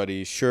 but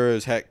he sure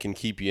as heck can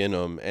keep you in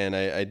them. And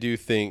I do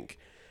think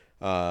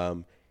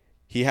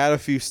he had a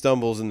few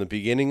stumbles in the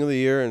beginning of the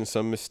year and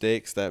some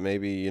mistakes that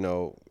maybe,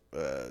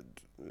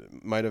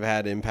 might have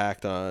had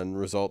impact on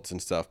results and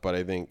stuff. But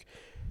I think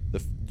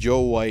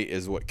Joe White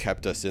is what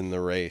kept us in the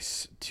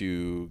race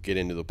to get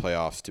into the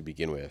playoffs to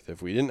begin with.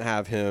 If we didn't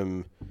have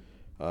him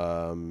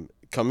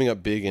coming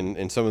up big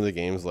in some of the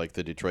games like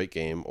the Detroit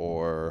game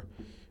or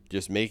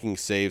just making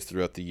saves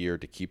throughout the year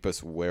to keep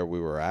us where we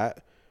were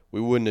at,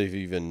 we wouldn't have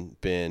even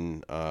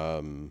been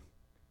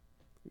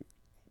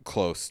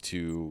close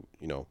to,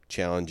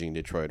 challenging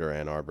Detroit or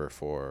Ann Arbor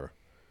for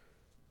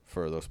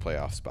those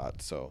playoff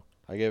spots. So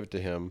I gave it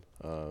to him.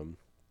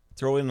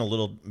 Throw in a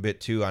little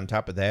bit too on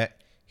top of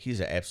that. He's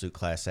an absolute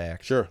class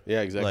act. Sure.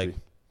 Yeah, exactly. Like,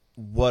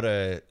 what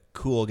a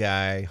cool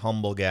guy,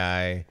 humble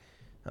guy.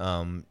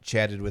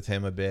 Chatted with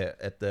him a bit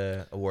at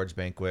the awards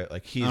banquet.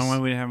 Like, he's. I don't know why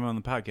we didn't have him on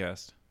the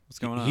podcast. What's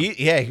going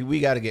on? We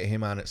got to get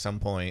him on at some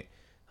point.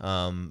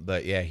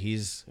 But yeah,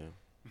 he's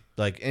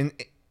like in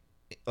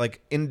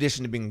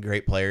addition to being a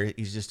great player,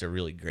 he's just a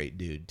really great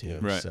dude too.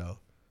 Right. So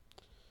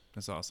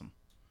that's awesome.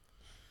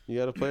 You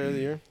got a player of the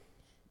year?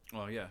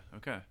 Oh yeah.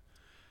 Okay.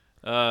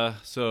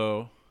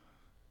 So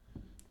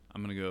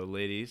I'm gonna go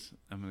ladies.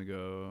 I'm gonna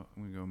go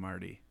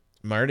Marty.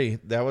 Marty,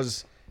 that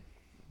was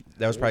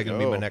probably gonna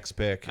be my next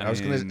pick. I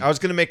was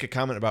gonna make a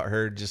comment about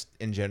her just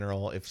in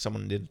general if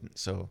someone didn't.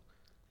 So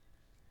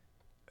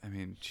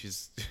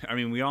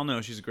we all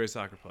know she's a great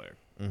soccer player.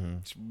 Mm-hmm.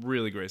 She's a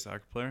really great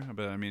soccer player.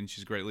 But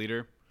she's a great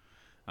leader.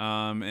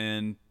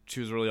 And she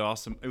was really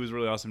awesome. It was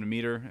really awesome to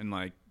meet her and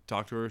like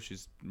talk to her.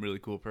 She's a really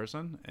cool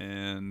person.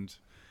 And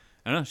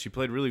I don't know, she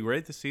played really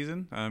great this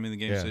season. The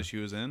games that she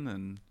was in,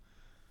 and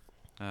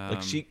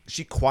like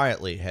she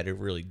quietly had a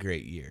really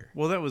great year.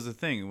 Well, that was the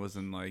thing. It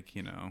wasn't like,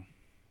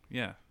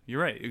 yeah,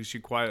 you're right. She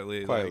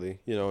quietly,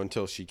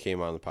 until she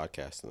came on the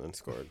podcast and then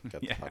scored,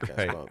 got the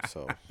podcast bump.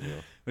 So,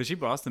 but she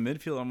bossed the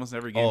midfield almost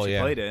every game she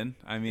played in.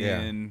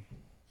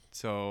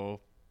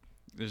 So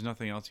there's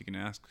nothing else you can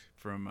ask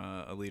from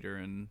a leader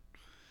and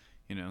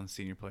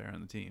senior player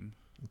on the team.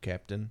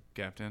 Captain.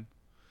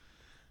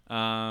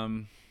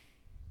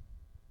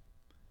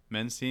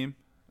 Men's team.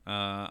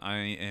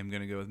 I am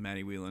gonna go with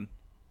Maddie Whelan.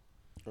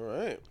 All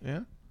right. Yeah.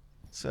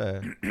 It's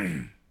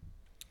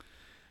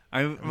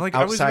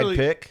outside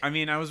pick.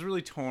 I was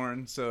really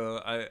torn.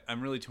 So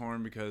I'm really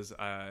torn because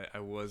I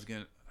was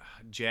gonna.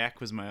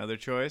 Jack was my other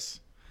choice.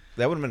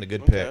 That would have been a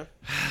good pick.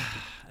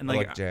 And I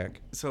like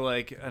Jack. So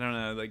I don't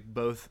know,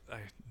 both.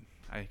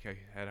 I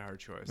had a hard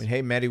choice.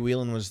 Hey, Maddie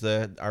Whelan was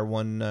our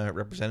one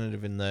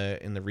representative in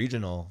the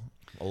regional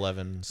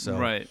 11. So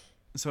right.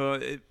 So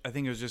I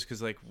think it was just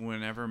because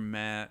whenever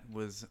Maddie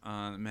was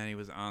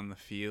on the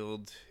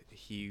field,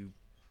 he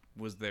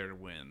was there to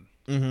win.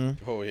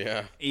 Mm-hmm. Oh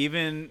yeah.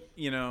 Even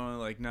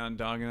not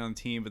dogging on the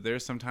team, but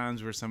there's some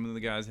times where some of the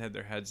guys had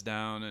their heads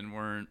down and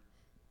weren't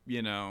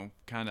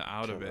kind of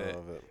out of it.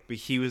 But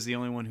he was the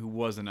only one who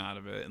wasn't out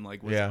of it and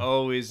was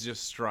always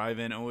just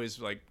striving, always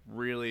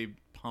really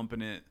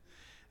pumping it.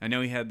 I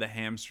know he had the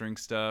hamstring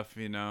stuff.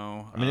 It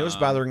was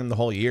bothering him the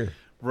whole year.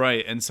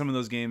 Right, and some of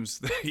those games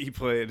that he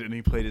played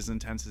as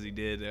intense as he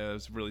did, I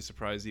was really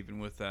surprised even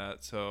with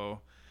that.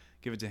 So,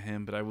 give it to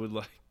him. But I would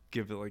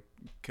give it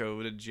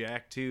go to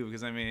Jack too,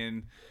 because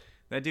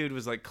that dude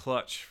was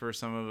clutch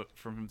from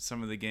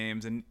some of the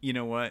games. And you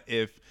know what?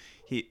 If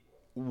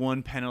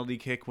one penalty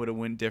kick would have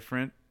went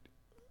different,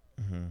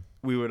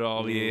 we would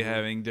all be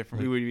having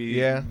different. We would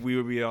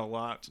be a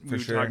lot. We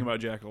were talking about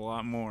Jack a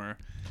lot more.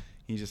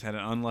 He just had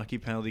an unlucky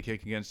penalty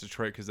kick against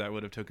Detroit because that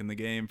would have taken the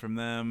game from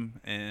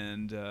them,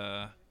 and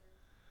it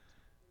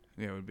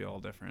would be all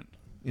different.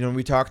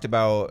 We talked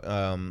about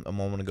a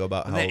moment ago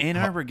about the Ann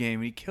Arbor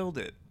game. He killed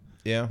it.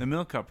 Yeah, the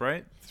Mill Cup,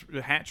 right?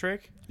 The hat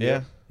trick.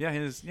 Yeah. All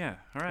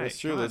right. That's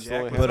true. That's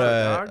Jack.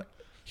 but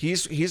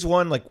he's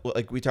one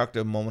like we talked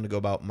a moment ago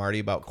about Marty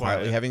about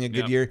quietly having a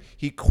good year.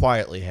 He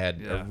quietly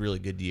had a really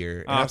good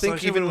year, and I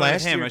think even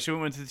last year I should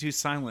have went to the two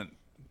silent.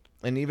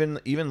 And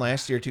even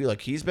last year too,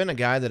 he's been a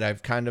guy that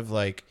I've kind of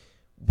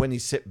when you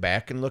sit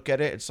back and look at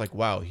it, it's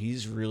wow,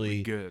 he's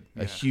really good.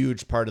 A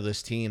huge part of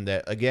this team.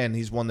 That again,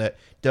 he's one that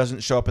doesn't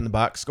show up in the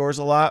box scores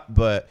a lot,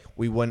 but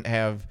we wouldn't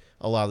have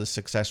a lot of the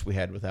success we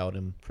had without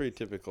him. Pretty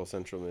typical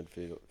central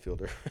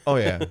midfielder. Oh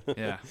yeah,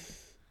 yeah.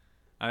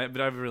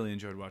 But I've really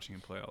enjoyed watching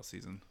him play all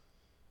season.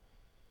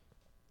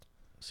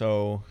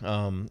 So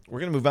we're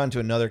gonna move on to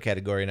another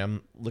category, and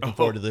I'm looking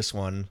forward to this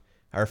one.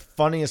 Our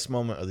funniest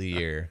moment of the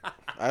year.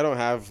 I don't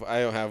have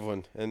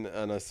one, and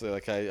honestly,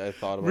 I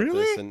thought about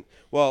really? this, and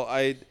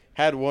I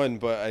had one,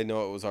 but I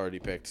know it was already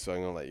picked, so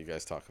I'm gonna let you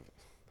guys talk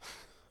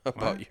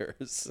about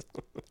yours.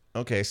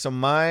 Okay, so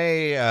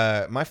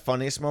my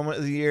funniest moment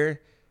of the year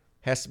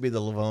has to be the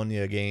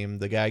Livonia game.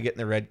 The guy getting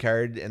the red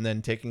card and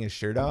then taking his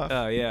shirt off.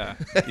 Oh yeah.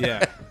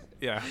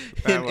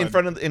 in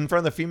front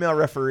of the female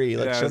referee,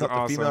 showing up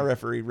awesome. The female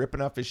referee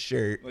ripping off his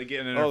shirt.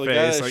 Getting in her the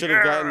face. Guy should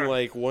have gotten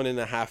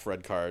 1.5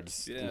 red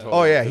cards. Yeah. In total,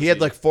 Oh yeah, he had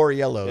 4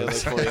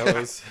 yellows. Yeah, 4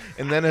 yellows.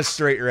 And then a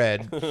straight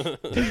red. And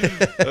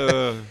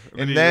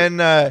then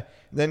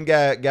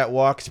got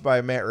walked by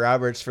Matt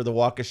Roberts for the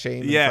walk of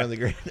shame in front of the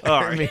Grand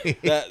Army.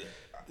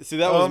 See,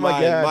 that was Oh my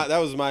mine. God. That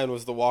was mine.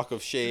 Was the walk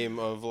of shame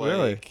of like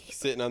Really?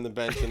 sitting on the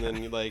bench and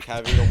then like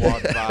having to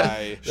walk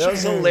by. That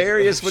was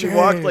hilarious when he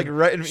walked like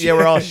right in, yeah,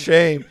 we're all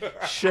shame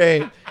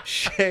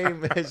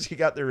as he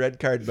got the red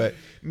card. But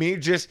me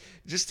just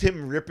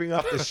him ripping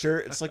off the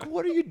shirt. It's like,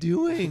 what are you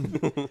doing?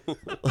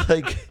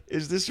 Like,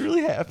 is this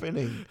really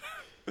happening?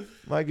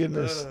 My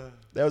goodness.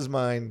 That was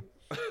mine.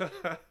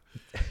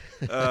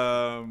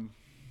 I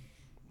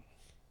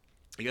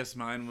guess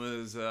mine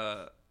was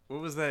what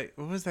was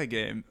that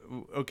game?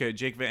 Okay,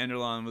 Jake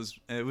Vanderlaan was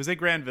at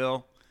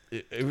Granville.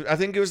 I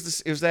think it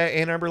was that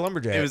Ann Arbor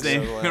Lumberjacks. It was the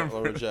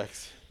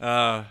Lumberjacks.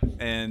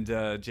 and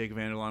Jake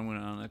Vanderlaan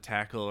went on a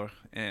tackle,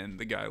 and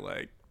the guy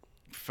like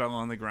fell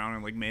on the ground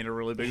and like made a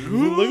really big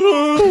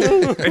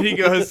and he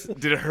goes,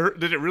 "Did it hurt?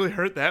 Did it really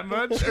hurt that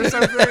much or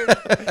something?"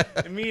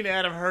 And me and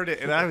Adam heard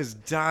it, and I was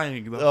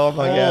dying the Oh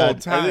my whole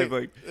God. time.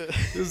 Like,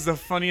 this is the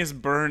funniest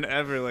burn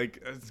ever.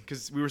 Like,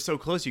 because we were so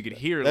close, you could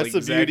hear. That's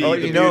like, the beauty. Oh,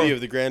 The you know, beauty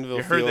of the Granville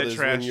you heard field that is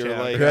when trash you're chat.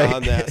 like Right.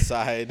 on that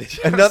side.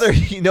 Another,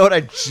 you know what?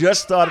 I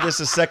just thought of this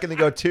a second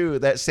ago too.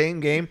 That same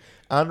game,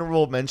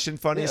 honorable mention,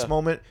 funniest Yeah.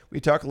 moment. We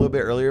talked a little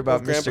bit earlier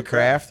about Of Grandpa Mr.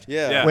 Kraft.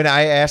 Yeah. When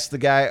I asked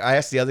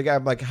the other guy,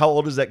 I'm like, "How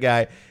old is that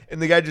guy?"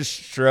 And the guy just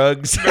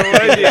shrugs. No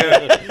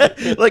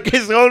idea. Like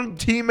his own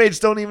teammates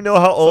don't even know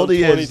how old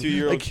he is.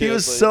 22-year-old Like he kid,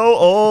 was like- so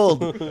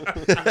old.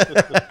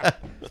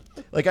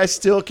 Like I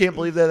still can't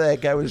believe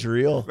that guy was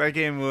real. That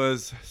game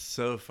was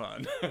so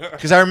fun.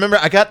 Because I remember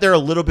I got there a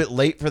little bit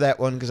late for that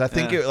one because I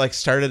think Yeah. it like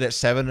started at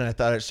 7 and I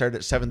thought it started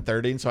at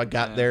 7:30, and so I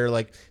got there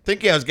like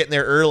thinking I was getting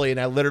there early, and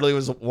I literally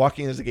was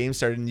walking as the game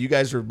started, and you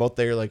guys were both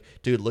there like,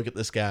 "Dude, look at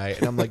this guy,"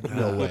 and I'm like,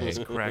 "No It way, was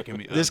cracking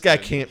me up. this guy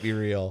can't be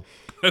real."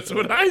 That's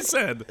what I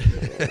said.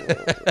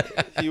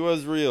 He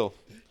was real,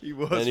 He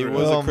was. and he real.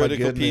 was Oh a my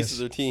critical goodness. piece of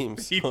their team.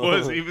 He so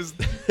was. He was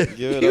give it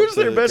He up was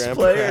their to best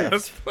Grandpa player.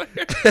 Kraft. best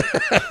player.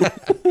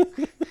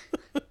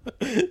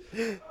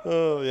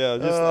 Oh yeah,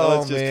 Oh,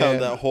 let's just man. count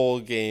that whole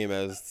game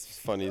as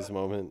funniest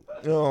moment.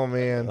 Oh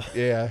man,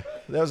 yeah,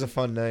 that was a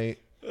fun night,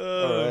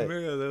 Oh right.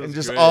 man, that was and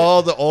just great.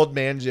 all the old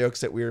man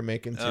jokes that we were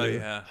making too. Oh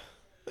yeah,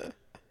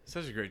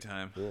 such a great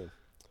time.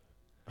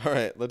 All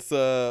right, let's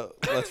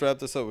wrap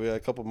this up. We got a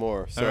couple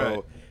more. So, All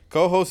right.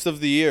 co-host of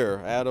the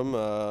year, Adam.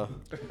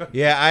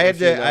 Yeah, I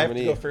have your to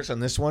nominee? go first on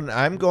this one.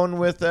 I'm going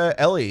with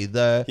Ellie,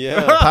 the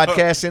Yeah.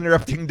 podcast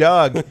interrupting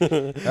dog.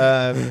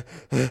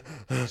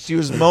 She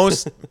was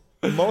most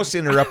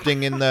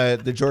interrupting in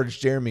the George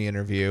Jeremy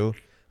interview,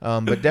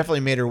 but definitely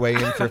made her way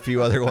in for a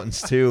few other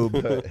ones too.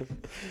 But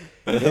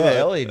yeah,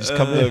 Ellie just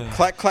come The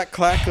clack clack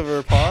clack of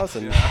her paws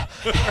and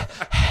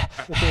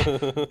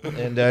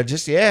and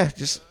just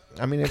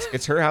I mean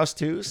it's her house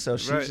too, so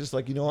she's Right. just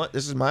like, you know what,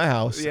 this is my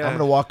house. Yeah. I'm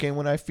gonna walk in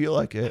when I feel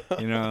like it.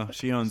 You know,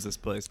 she owns this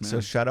place, man. So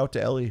shout out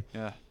to Ellie.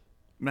 Yeah,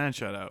 man,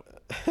 shout out.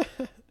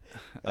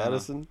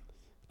 Addison.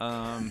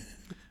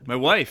 My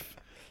wife.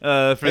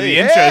 For the Hey,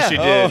 intro yeah. she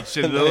did. Oh,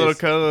 She did the nice. little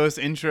co-host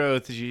intro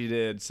that she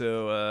did.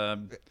 So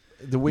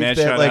The week Man,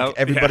 that shout like out.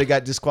 everybody Yeah.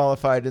 got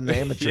disqualified in the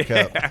amateur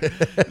cup.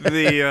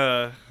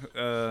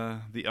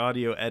 the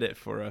audio edit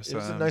for us. It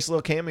was a nice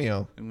little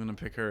cameo. I'm gonna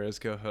pick her as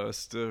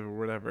co-host or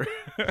whatever.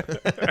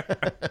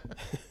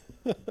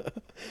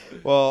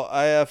 Well,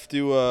 I have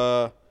to.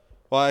 Well,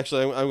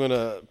 actually, I'm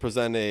gonna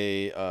present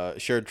a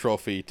shared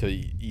trophy to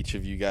each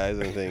of you guys.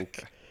 I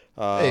think.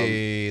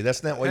 Hey,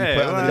 that's not what you Hey,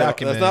 put on the well,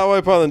 document. That's not what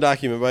I put on the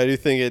document, but I do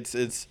think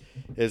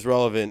it's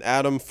relevant.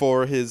 Adam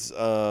for his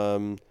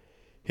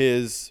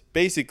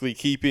basically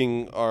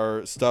keeping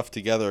our stuff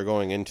together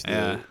going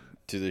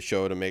into the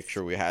show to make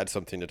sure we had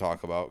something to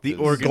talk about. The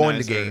 'cause, organizer.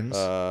 Going to games.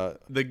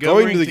 The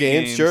going to the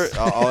games, sure.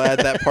 I'll add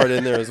that part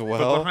in there as But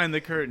well. behind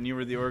the curtain, you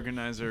were the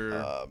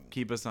organizer.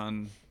 Keep us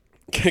on.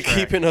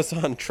 Keeping us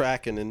on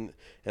track and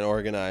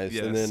organized.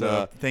 Yes, And then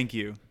so thank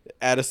you.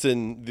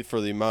 Addison for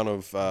the amount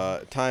of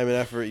time and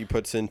effort he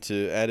puts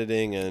into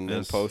editing and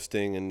Yes.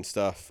 posting and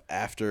stuff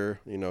after,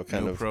 kind No of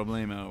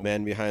problemo.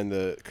 man behind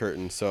the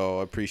curtain.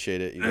 So I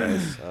appreciate it, you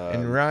guys.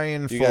 and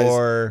Ryan you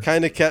for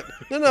kind of kept.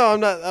 No,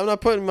 I'm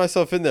not putting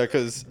myself in there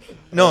because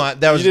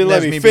that was you didn't that let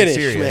was me being finish,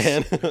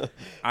 serious. man.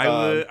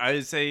 I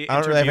would say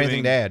I don't really have anything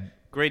interviewing- to add.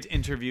 Great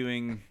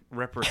interviewing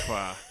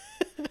repertoire.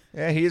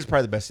 Yeah, he is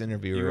probably the best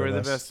interviewer. You were of the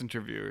us. best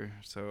interviewer,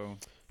 so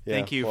Yeah,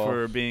 thank you well,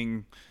 for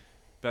being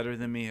better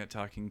than me at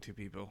talking to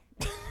people.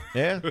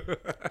 Yeah.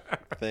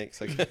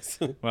 Thanks, I guess.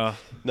 Well,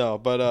 No,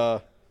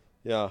 but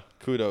yeah,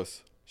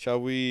 kudos.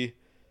 Shall we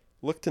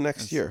look to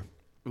next year?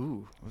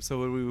 ooh. So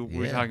what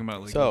we're Yeah. talking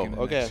about? Like, So looking at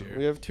okay, next year.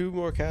 we have 2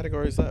 more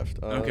categories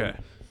left. Okay.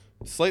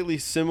 Slightly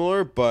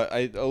similar, but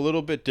a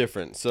little bit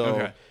different. So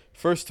Okay.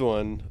 first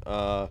one,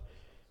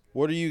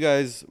 what are you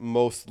guys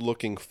most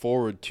looking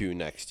forward to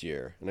next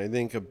year? And I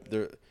think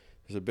there's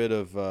a bit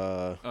of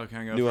Oh, can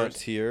I go nuance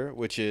first? here,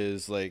 which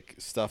is like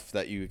stuff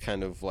that you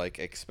kind of like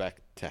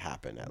expect to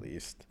happen at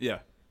least. Yeah.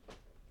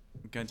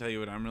 Can I tell you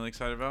what I'm really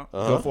excited about?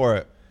 Go for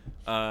it.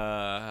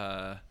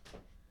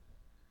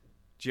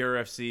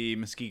 GRFC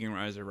Muskegon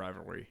Riser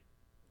rivalry.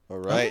 All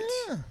right.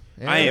 Yeah,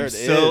 I am there it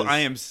so. is. I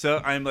am so.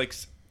 I'm like.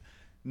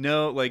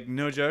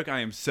 no joke. I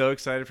am so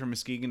excited for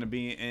Muskegon to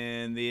be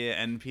in the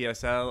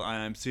NPSL.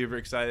 I'm super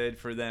excited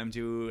for them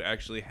to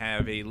actually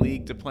have a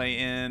league to play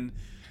in.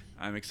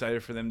 I'm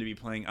excited for them to be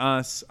playing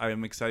us.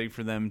 I'm excited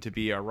for them to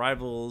be our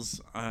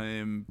rivals.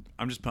 I'm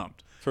just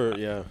pumped.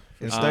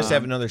 It's nice to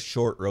have another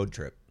short road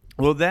trip.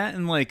 Well, that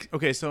and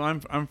okay, so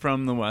I'm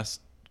from the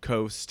West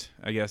Coast,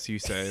 I guess you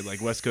say,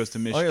 like West Coast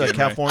of Michigan. Oh, you're like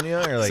California,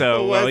 right? or like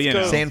so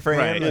well, San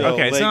Fran, right? or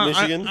Okay, Lake so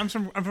Michigan? I'm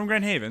from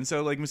Grand Haven,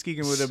 so like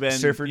Muskegon would have been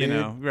Surfer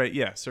dude. right?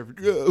 Yeah, surfer.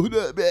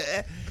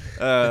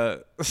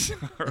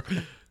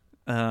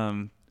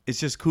 It's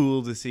just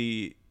cool to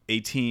see a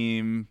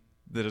team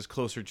that is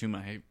closer to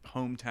my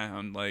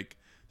hometown, like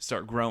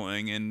start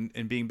growing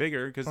and being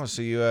bigger. Because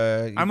so you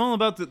I'm all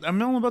about this.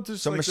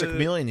 so like Mr.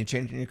 Chameleon, you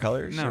changing your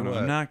colors? No, or no, what?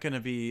 I'm not gonna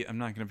be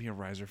a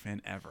Riser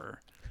fan ever.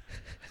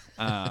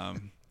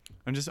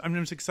 I'm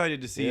just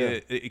excited to see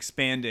it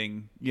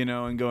expanding,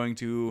 and going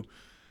to,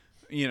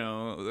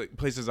 like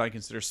places I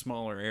consider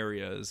smaller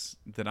areas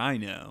that I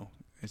know.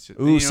 It's just,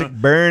 Ooh, sick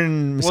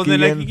burn, well,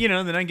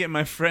 Muskegon. then I get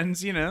my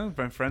friends.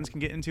 My friends can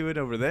get into it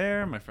over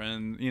there. My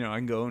friend, I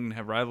can go and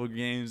have rival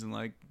games and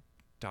like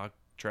talk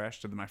trash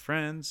to my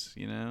friends.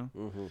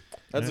 Mm-hmm.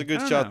 That's a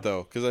good shot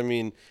though, because I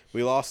mean,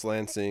 we lost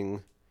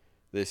Lansing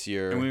this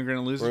year, and we're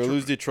gonna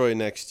lose Detroit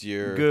next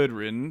year. Good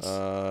riddance.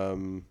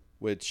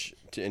 Which,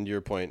 and to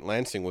your point,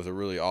 Lansing was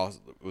really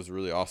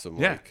awesome.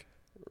 Yeah.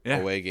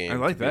 Away game I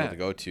like to be able that. to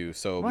go to.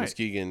 So Right.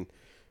 Muskegon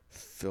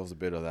fills a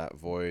bit of that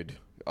void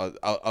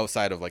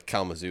outside of like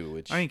Kalamazoo,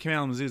 which I mean,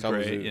 Kalamazoo's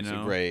great. It's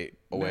a great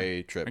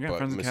away trip, I got but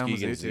friends in Muskegon's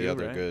Kalamazoo the too,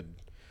 other right? good.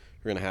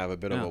 We're gonna have a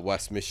bit of a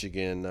West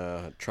Michigan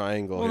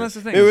triangle. Well, here. that's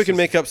the thing. Maybe we It's can just-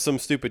 make up some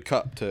stupid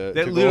cup to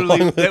That go literally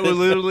along with that would it.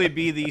 literally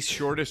be the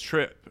shortest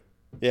trip.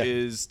 Yeah.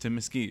 Is to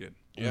Muskegon.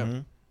 Yeah. Mm-hmm.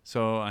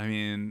 So I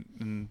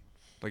mean,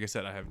 like I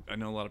said, I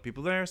know a lot of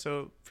people there.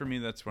 So for me,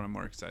 that's what I'm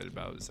more excited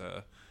about is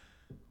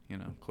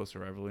closer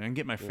rivalry. I can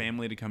get my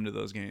family to come to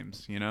those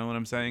games. You know what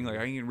I'm saying? Like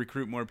I can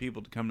recruit more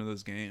people to come to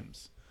those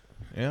games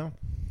Yeah.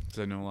 because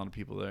I know a lot of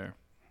people there.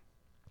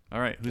 All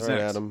right, who's All right,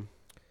 next? Adam.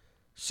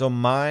 So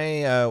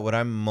my what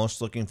I'm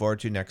most looking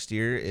forward to next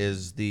year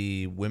is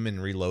the women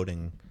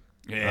reloading.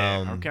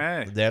 Yeah.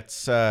 Okay.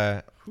 That's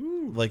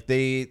like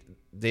they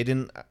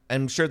didn't.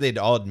 I'm sure they'd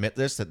all admit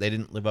this, that they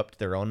didn't live up to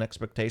their own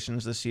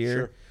expectations this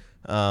year.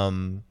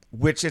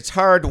 Which it's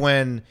hard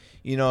when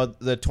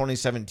the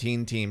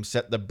 2017 team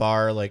set the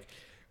bar like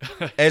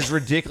as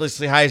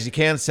ridiculously high as you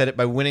can set it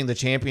by winning the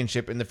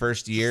championship in the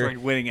first year. It's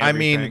like winning I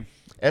mean, everything.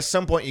 at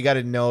some point you got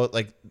to know,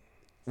 like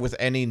with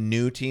any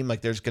new team,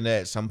 like there's gonna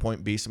at some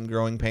point be some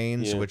growing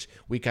pains, which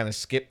we kind of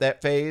skipped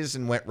that phase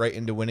and went right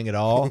into winning it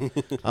all.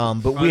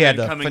 But we had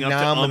a coming up to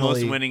almost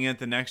phenomenally winning it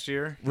the next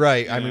year.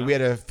 right. I mean, we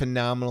had a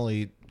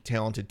phenomenally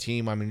talented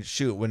team. I mean,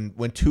 shoot,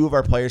 when two of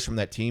our players from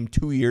that team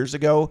 2 years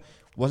ago,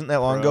 wasn't that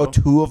long ago,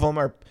 two of them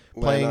are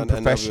playing on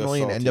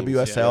professionally in NWSL teams,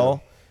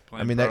 NWSL.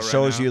 Playing I mean, pro that right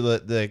shows now. you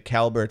the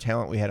caliber of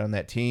talent we had on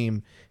that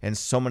team and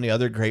so many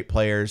other great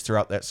players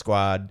throughout that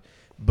squad.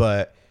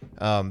 But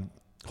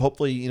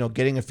hopefully,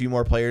 getting a few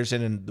more players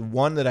in. And the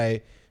one that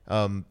I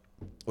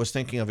was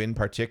thinking of in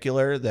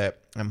particular that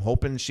I'm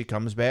hoping she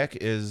comes back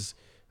is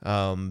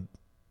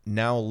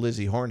now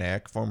Lizzie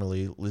Hornack,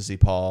 formerly Lizzie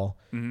Paul.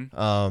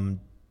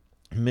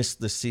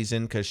 Missed the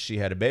season because she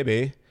had a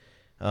baby.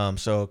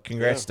 So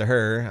congrats to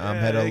her.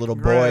 Had a Yay, little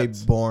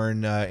congrats. boy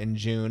born in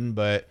June,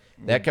 but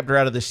that kept her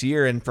out of this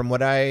year. And from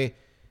what I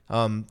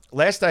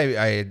last I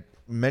had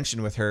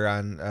mentioned with her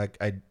on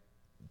I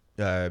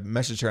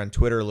messaged her on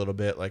Twitter a little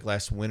bit like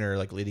last winter,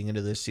 like leading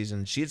into this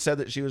season. She had said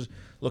that she was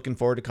looking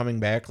forward to coming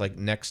back like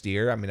next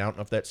year. I mean, I don't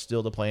know if that's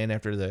still the plan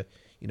after the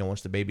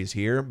once the baby's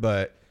here,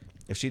 but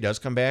if she does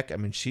come back, I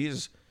mean,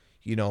 she's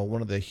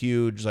one of the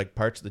huge like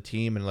parts of the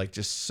team and like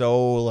just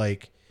so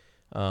like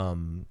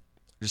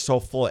just so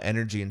full of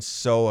energy and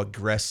so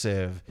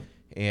aggressive.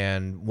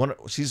 And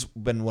she's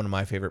been one of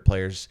my favorite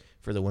players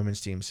for the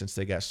women's team since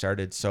they got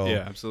started. So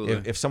Yeah,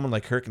 absolutely. if someone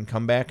like her can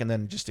come back, and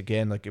then just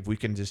again, like if we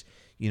can just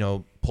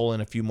pull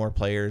in a few more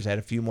players, add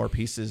a few more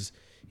pieces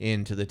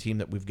into the team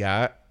that we've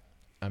got,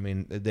 I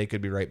mean, they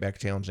could be right back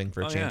challenging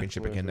for a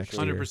championship again next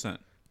year. 100%.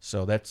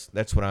 So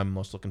that's what I'm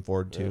most looking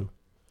forward to.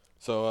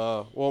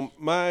 So, well,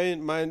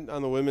 mine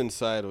on the women's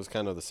side was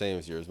kind of the same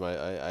as yours.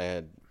 I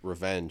had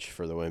revenge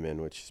for the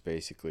women, which is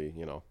basically,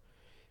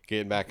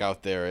 getting back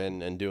out there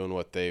and doing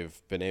what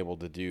they've been able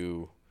to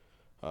do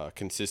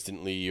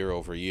consistently year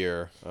over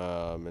year.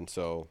 And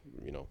so,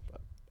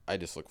 I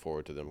just look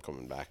forward to them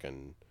coming back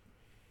and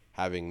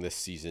having this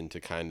season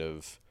to kind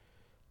of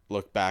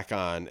look back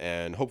on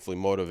and hopefully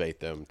motivate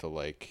them to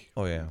like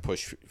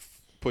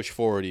push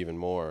forward even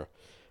more.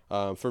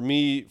 For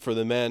me, for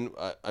the men,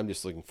 I'm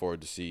just looking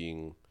forward to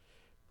seeing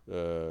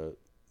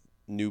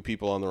new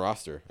people on the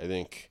roster. I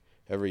think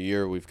every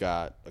year we've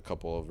got a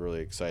couple of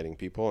really exciting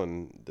people,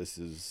 and this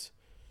is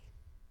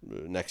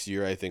next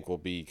year I think will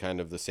be kind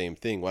of the same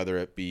thing, whether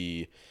it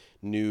be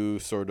new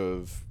sort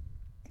of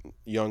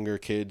younger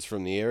kids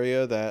from the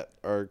area that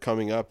are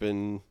coming up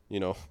and,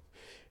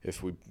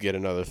 if we get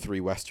another 3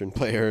 Western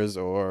players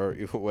or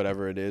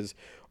whatever it is,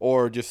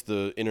 or just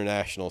the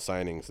international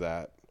signings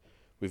that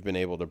we've been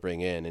able to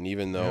bring in. And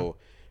even though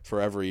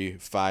for every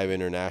 5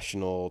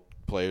 international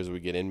players we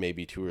get in,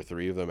 maybe 2 or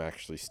 3 of them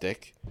actually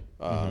stick,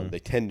 they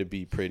tend to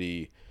be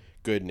pretty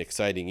good and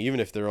exciting, even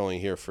if they're only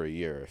here for a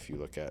year. If you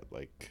look at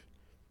like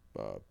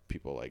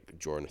people like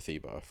Jordan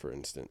Theba, for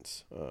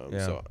instance.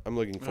 So I'm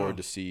looking forward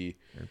to see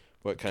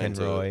what kinds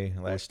Kenroy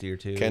last year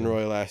too.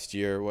 Kenroy last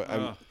year.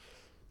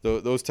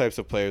 Those types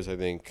of players, I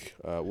think,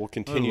 we'll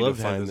continue to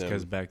find those them.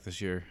 guys back this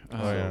year.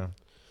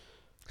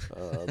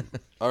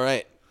 All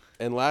right,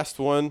 and last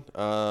one.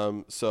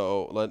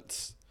 So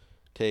let's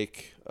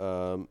take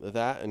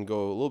that and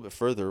go a little bit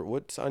further.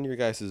 What's on your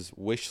guys'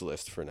 wish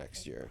list for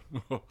next year?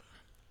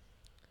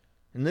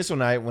 And this one,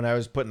 when I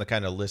was putting the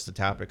kind of list of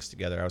topics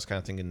together, I was kind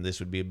of thinking this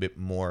would be a bit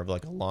more of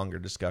like a longer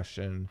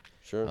discussion.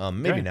 Sure.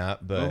 Maybe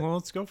not, but well,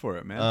 let's go for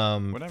it,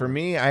 man. for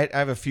me, I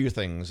have a few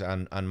things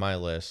on my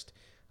list.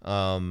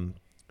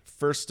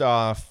 First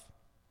off,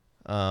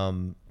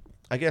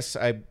 I guess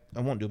I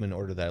won't do them in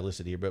order that I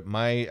listed here, but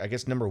I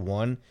guess number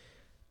one,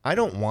 I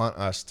don't want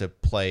us to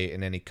play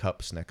in any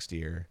cups next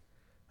year.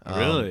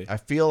 Really? I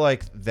feel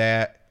like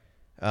that,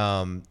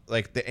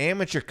 like the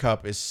amateur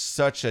cup is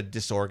such a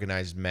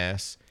disorganized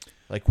mess.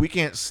 Like we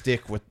can't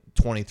stick with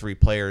 23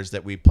 players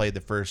that we played the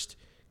first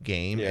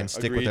game and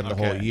stick with them the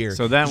whole year.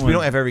 So that one, we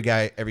don't have every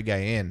guy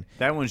in.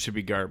 That one should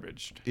be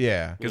garbaged.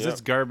 Yeah, because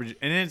it's garbage,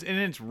 and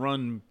it's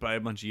run by a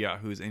bunch of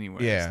yahoos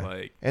anyway. Yeah,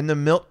 like, and the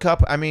milk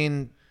cup. I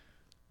mean,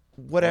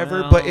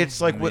 whatever, but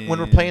it's like when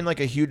we're playing like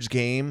a huge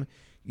game.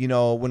 You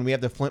know, when we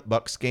have the Flint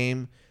Bucks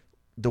game,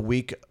 the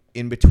week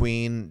in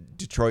between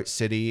Detroit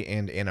City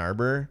and Ann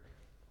Arbor,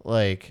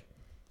 like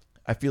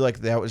I feel like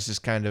that was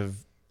just kind of.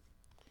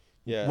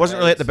 Yeah, wasn't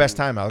really at the best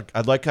time.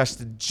 I'd like us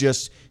to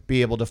just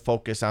be able to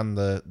focus on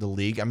the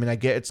league. I mean, I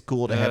get it's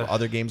cool to have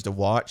other games to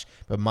watch,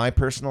 but my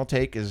personal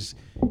take is,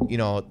 you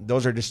know,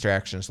 those are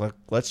distractions. Like,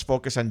 let's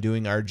focus on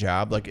doing our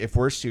job. Like, if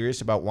we're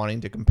serious about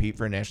wanting to compete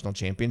for a national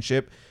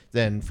championship,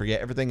 then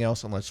forget everything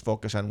else and let's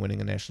focus on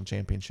winning a national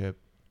championship.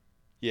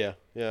 Yeah,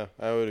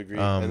 I would agree.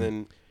 And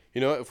then,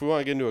 you know, if we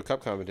want to get into a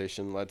cup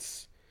competition,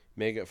 let's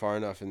make it far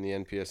enough in the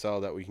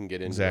NPSL that we can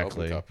get into the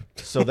Open Cup.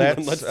 So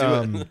that's let's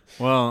do it.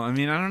 Well, I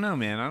mean, I don't know,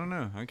 man. I don't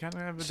know. I kind of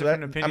have a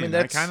different opinion. I mean,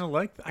 I kind of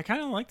like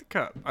the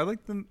cup. I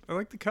like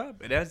the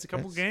cup. It adds a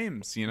couple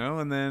games, you know,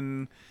 and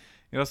then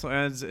it also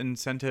adds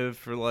incentive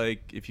for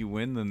like if you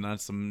win, then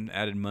that's some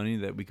added money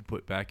that we could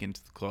put back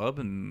into the club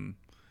and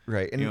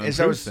right. And you know, as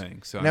I was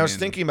things. So, I was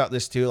thinking about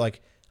this too.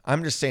 Like,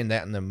 I'm just saying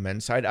that on the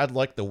men's side, I'd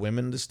like the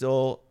women to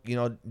still, you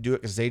know, do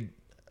it because they,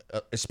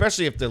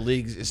 especially if the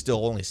league is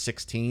still only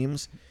 6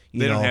 teams.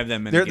 They don't have that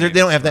many games. They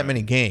don't have that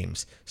many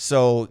games.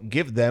 So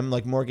give them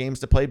like more games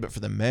to play. But for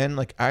the men,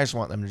 like I just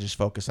want them to just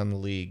focus on the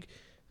league.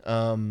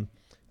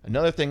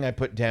 Another thing I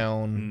put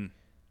down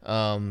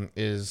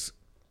is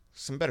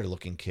some better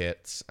looking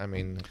kits. I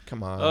mean,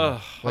 come on.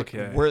 Like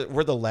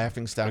we're the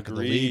laughing stock of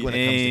the league when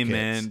it comes to kits.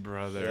 Amen,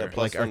 brother. Yeah,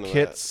 like our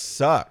kits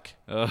suck.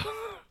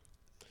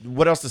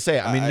 What else to say?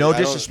 I mean, no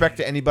disrespect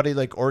to anybody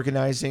like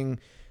organizing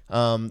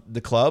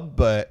the club,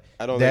 but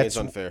I don't think it's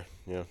unfair.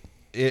 Yeah.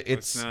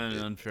 It's not an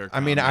unfair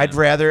comment. I mean, I'd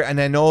rather,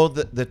 and I know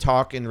that the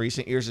talk in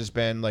recent years has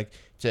been like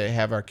to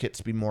have our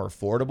kits be more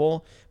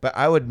affordable, but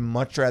I would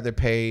much rather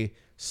pay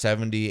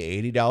 $70,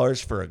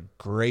 $80 for a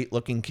great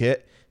looking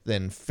kit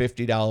than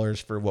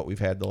 $50 for what we've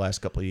had the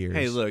last couple of years.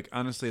 Hey, look,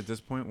 honestly, at this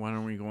point, why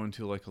don't we go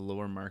into like a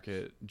lower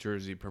market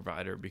jersey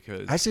provider?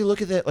 Because I say,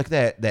 look at that, like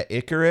that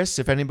Icarus.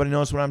 If anybody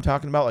knows what I'm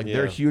talking about, like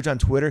they're huge on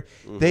Twitter.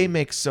 They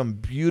make some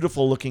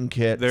beautiful looking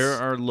kits. There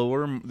were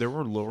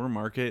lower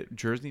market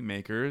jersey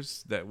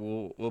makers that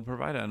will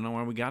provide it. I don't know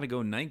why we got to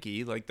go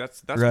Nike. Like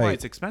that's right. why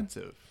it's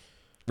expensive.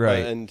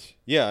 Right. And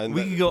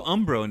we could go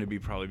Umbro and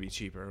it'd probably be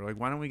cheaper. Like,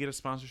 why don't we get a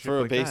sponsorship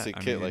for like a basic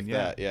that? kit like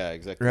that? Yeah,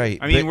 exactly. Right.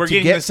 I mean, but we're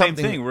getting the same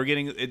something, thing. We're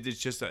getting it's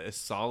just a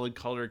solid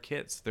color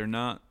kits. They're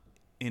not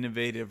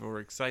innovative or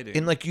exciting.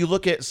 And like you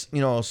look at,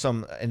 you know,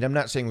 some, and I'm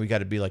not saying we got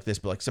to be like this,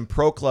 but like some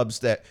pro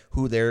clubs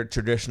who their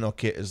traditional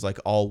kit is like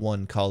all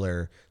one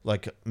color,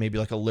 like maybe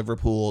like a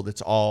Liverpool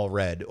that's all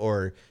red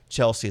or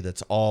Chelsea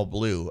that's all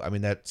blue. I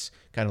mean, that's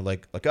kind of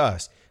like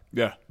us.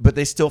 Yeah. But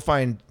they still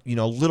find, you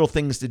know, little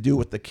things to do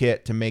with the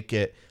kit to make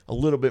it a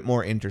little bit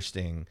more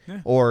interesting.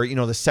 Yeah. Or, you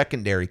know, the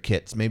secondary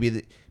kits.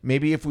 Maybe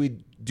if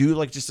we do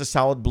like just a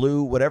solid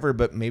blue, whatever,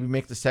 but maybe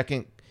make the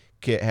second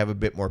kit have a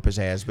bit more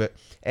pizzazz, but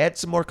add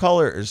some more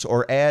colors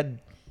or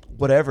add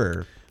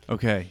whatever.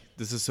 Okay.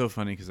 This is so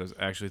funny because I was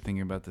actually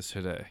thinking about this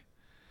today.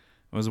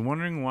 I was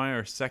wondering why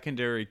our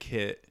secondary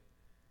kit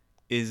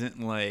isn't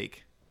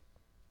like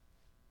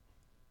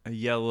a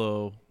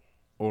yellow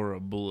or a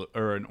blue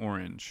or an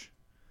orange.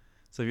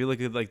 So if you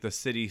look at like the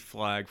city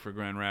flag for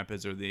Grand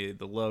Rapids or the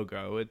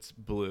logo, it's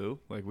blue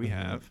like we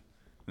have,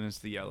 and it's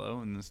the yellow,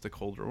 and it's the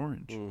colder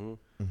orange.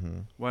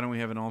 Why don't we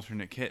have an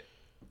alternate kit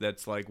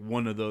that's like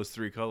one of those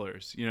 3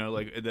 colors? You know,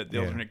 like that the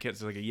alternate kit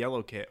is like a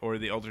yellow kit, or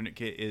the alternate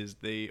kit is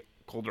the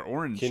colder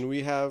orange. Can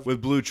we have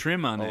with blue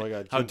trim on Oh it? my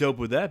God. How dope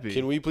would that be?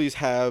 Can we please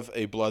have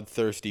a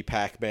bloodthirsty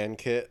Pac-Man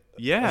kit?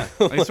 Yeah,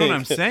 that's what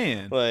I'm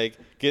saying. Like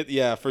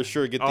for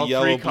sure. Get All the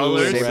yellow, three blue,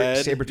 colors. and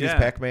red. Sabretooth Yeah.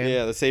 Pac-Man.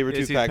 Yeah, the Sabretooth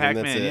It's Pac-Man.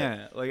 That's it.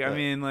 Yeah, like I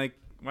mean, like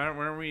why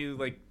don't we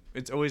like?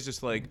 It's always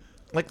just like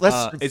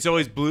it's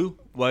always blue,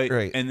 white,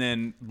 Right. and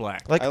then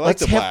black. Like I like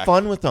let's the have black.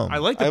 fun with them. I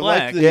like the I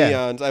black. like the Yeah.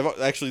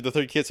 neons. Actually the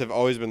 3 kits have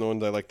always been the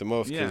ones I like the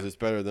most because Yeah. it's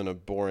better than a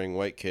boring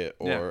white kit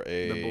or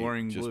the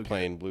boring just blue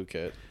plain blue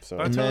kit. So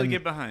But I And totally then-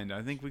 get behind.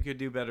 I think we could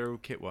do better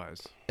kit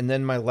wise. And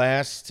then my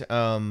last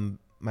kind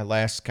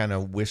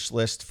of wish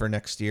list for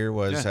next year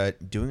was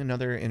doing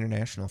another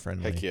international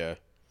friendly. heck yeah.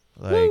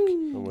 Like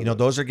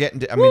those are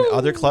getting to, I mean,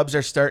 other clubs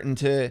are starting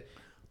to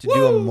do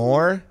them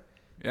more.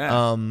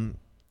 Yeah.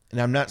 And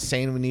I'm not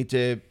saying we need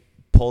to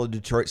pull a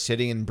Detroit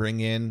City and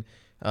bring in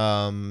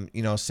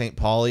St.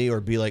 Pauli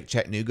or be like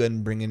Chattanooga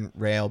and bring in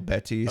Real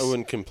Betis. I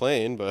wouldn't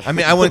complain, but I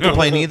mean, I wouldn't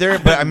complain either,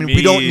 but I mean,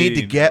 we don't need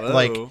to get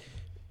like hello.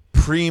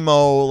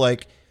 primo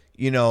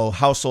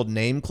household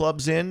name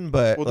clubs in,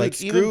 but well, like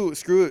dude,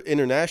 screw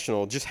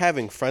international. Just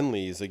having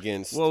friendlies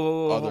against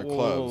other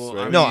clubs, whoa.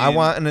 right? no, I mean,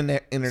 want an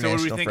international. So what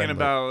are we thinking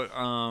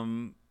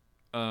friendly.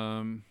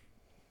 about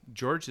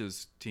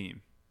George's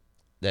team?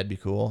 That'd be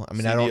cool. I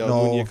mean, CD I don't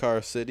know.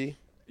 Almuñécar City.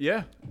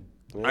 Yeah.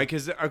 Yeah.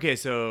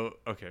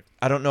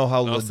 I don't know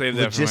how I'll save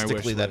that for my wish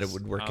logistically that it list.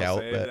 would work I'll out,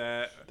 save but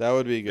that. That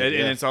would be good. And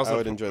yeah, it's also I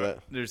would enjoy that.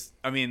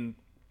 I mean,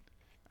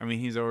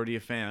 he's already a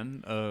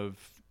fan of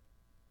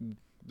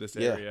this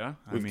Yeah. area.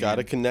 We've got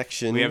a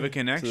connection. we have a to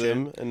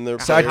connection. them and their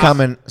side players.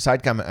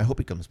 comment. I hope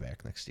he comes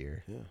back next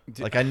year. Yeah.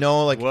 Like I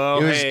know, like Well,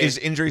 hey. his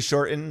injury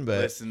shortened,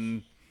 but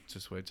Listen,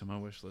 just wait till my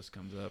wish list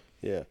comes up.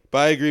 Yeah, but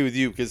I agree with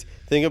you because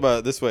think about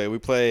it this way: we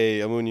play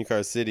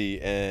Almuñécar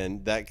City,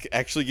 and that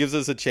actually gives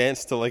us a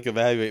chance to like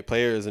evaluate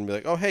players and be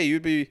like, "Oh, hey,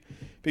 you'd be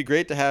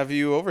great to have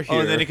you over here." Oh,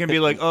 and then it can be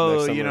like,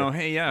 next summer.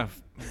 hey, yeah,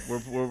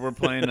 we're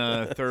playing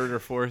a third or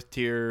fourth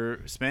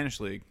tier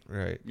Spanish league.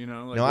 right. Like,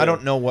 No, I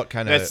don't know what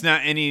kind of. That's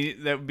not any.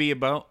 That would be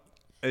about.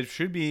 It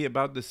should be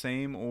about the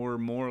same or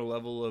more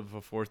level of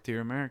a fourth tier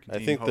American I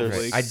team. think there's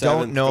hopefully. I seventh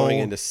don't know- going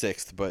into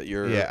 6th, but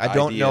your I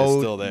don't idea know. is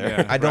still there.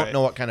 Yeah. I don't Right.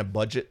 know what kind of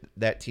budget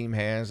that team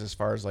has as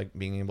far as like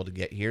being able to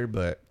get here,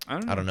 but I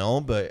don't know. I don't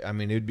know. But I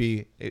mean,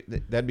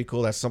 that'd be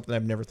cool. That's something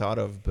I've never thought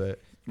of,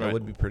 but that Right.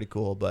 would be pretty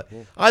cool. But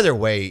either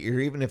way,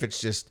 even if it's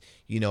just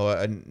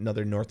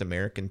another North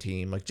American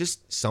team, like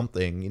just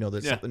something,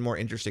 that's Yeah. something more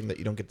interesting that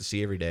you don't get to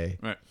see every day.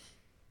 Right.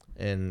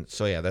 And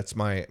so yeah, that's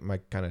my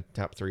kind of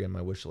top 3 on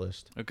my wish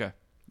list. Okay.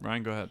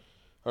 Ryan, go ahead.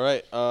 All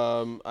right.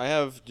 I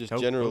have just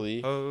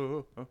generally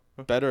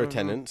better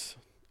attendance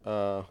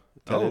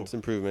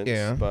improvements.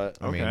 Yeah. But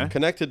I mean, Okay.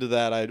 connected to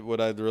that,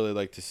 what I'd really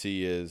like to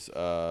see is,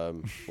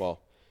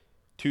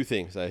 2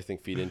 things that I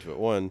think feed into it.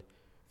 One,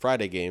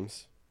 Friday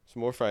games. Some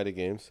more Friday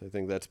games. I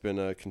think that's been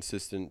a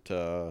consistent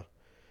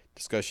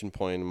discussion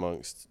point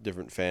amongst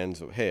different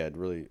fans. Of, hey, I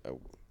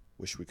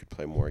wish we could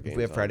play more games. if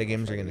we have on Friday a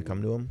games, are you going to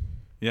come to them?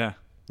 Yeah.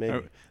 Maybe.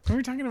 Are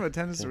we talking about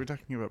attendance? Or are we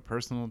talking about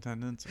personal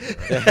attendance?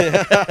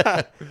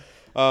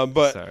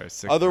 But Sorry,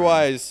 sick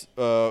otherwise,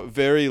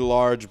 very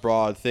large,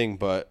 broad thing.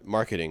 But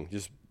marketing,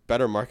 just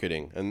better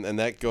marketing, and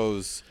that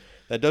goes.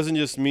 That doesn't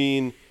just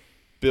mean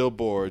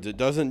billboards. It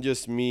doesn't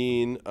just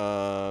mean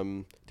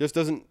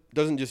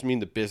doesn't just mean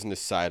the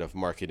business side of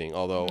marketing.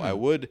 Although I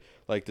would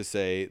like to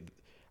say,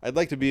 I'd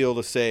like to be able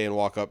to say and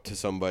walk up to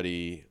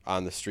somebody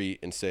on the street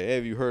and say, "Hey,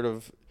 have you heard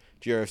of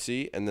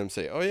GRFC?" And them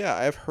say, "Oh yeah,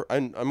 I've heard.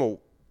 I'm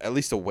at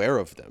least aware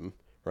of them."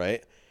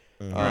 Right.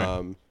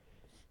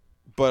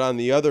 But on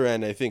the other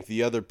end, I think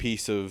the other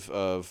piece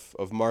of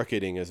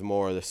marketing is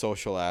more the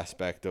social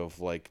aspect of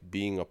like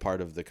being a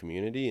part of the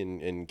community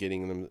and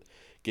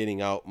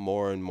getting out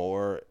more and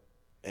more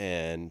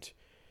and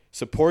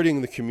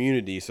supporting the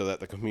community so that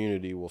the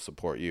community will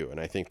support you. And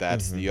I think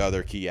that's the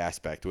other key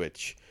aspect,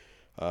 which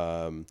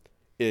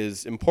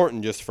is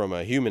important just from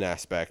a human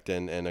aspect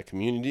and a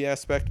community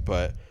aspect,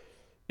 but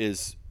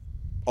is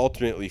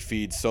ultimately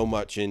feeds so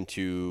much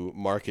into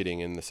marketing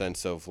in the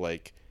sense of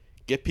like,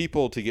 get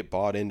people to get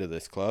bought into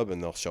this club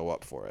and they'll show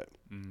up for it.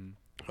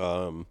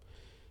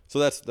 So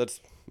that's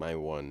my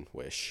one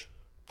wish.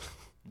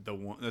 The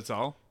one. That's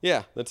all.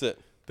 Yeah, that's it.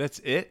 That's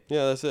it.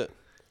 Yeah, that's it.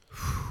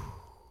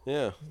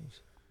 Yeah.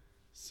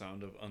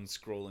 Sound of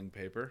unscrolling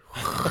paper.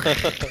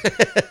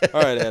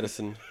 All right,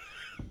 Addison.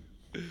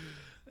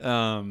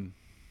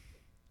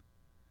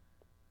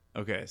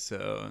 Okay,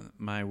 so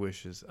my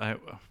wishes. I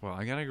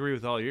gotta agree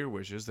with all your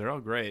wishes. They're all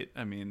great.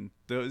 I mean,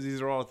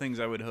 these are all things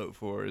I would hope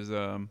for. Is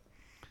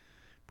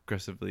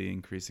progressively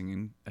increasing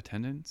in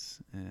attendance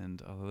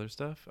and all other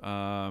stuff.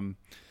 I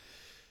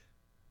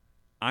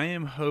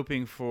am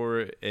hoping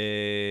for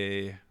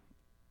I'm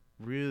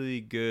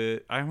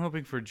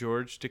hoping for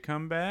George to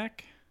come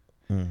back.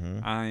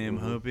 I am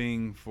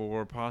hoping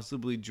for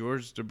possibly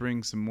George to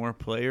bring some more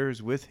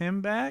players with him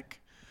back.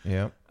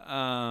 Yeah.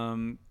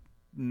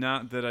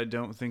 Not that I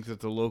don't think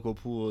that the local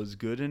pool is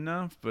good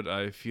enough, but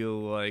I feel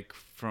like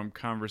from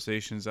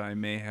conversations I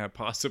may have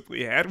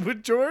possibly had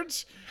with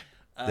George,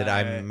 That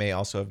I may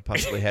also have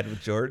possibly had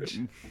with George.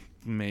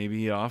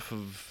 maybe off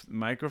of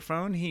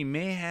microphone, he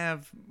may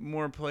have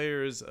more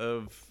players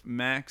of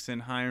max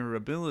and higher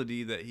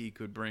ability that he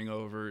could bring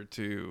over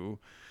to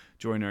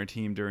join our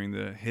team during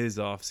his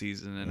off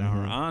season and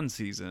our on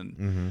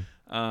season.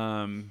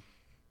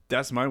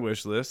 That's my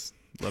wish list.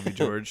 Love you,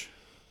 George.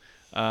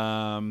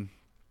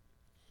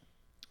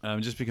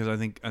 Just because I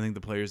think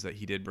the players that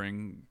he did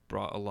bring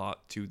brought a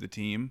lot to the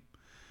team.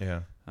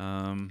 Yeah.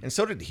 And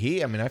so did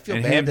he. I mean, I feel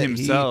and bad him that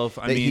himself.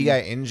 he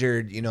got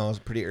injured,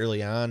 pretty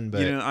early on.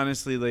 But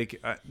honestly,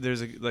 I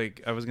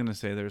was gonna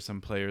say there's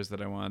some players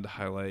that I wanted to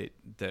highlight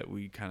that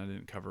we kind of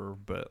didn't cover,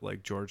 but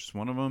like George is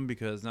one of them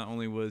because not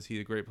only was he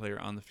a great player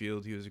on the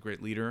field, he was a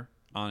great leader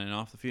on and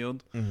off the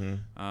field. And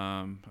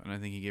I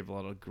think he gave a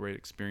lot of great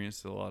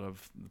experience to a lot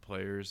of the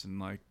players and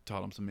like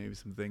taught them some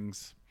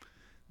things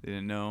they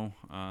didn't know.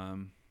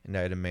 And I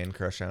had a man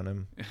crush on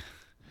him.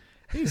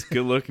 He's a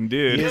good-looking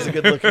dude. He is a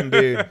good-looking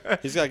dude.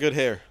 He's got good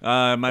hair.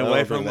 My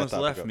wife almost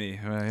left me.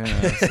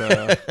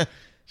 So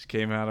she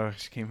came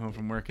home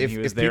from work and he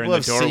was there in the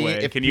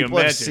doorway. Can you imagine? If people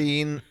have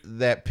seen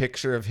that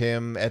picture of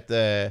him at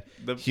the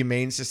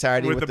Humane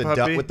Society with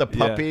the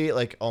puppy,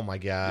 like, oh my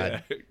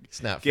God,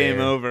 it's not fair. Game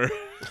over.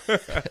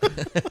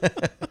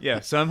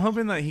 Yeah, so I'm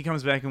hoping that he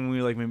comes back and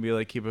we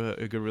maybe keep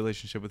a good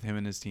relationship with him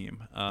and his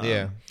team.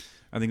 I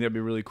think that'd be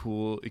a really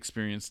cool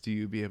experience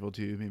to be able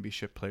to maybe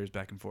ship players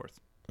back and forth.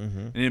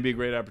 And it'd be a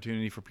great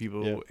opportunity for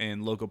people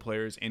and local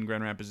players in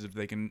Grand Rapids if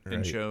they can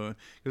and show. Because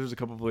there's a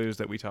couple of players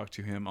that we talked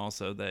to him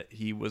also that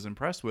he was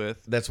impressed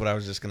with. That's what I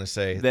was just gonna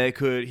say. That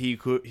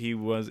he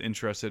was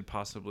interested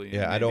possibly.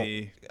 Yeah,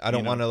 maybe, I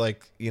don't want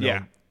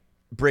to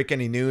break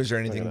any news or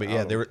anything,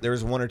 but there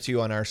was one or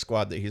two on our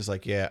squad that he's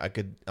like, I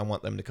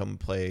want them to come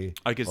play.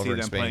 I could see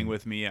them playing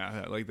with me.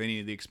 Yeah, like they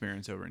needed the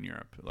experience over in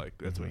Europe. Like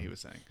that's what he was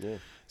saying. Yeah.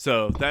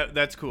 So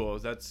that's cool.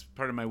 That's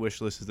part of my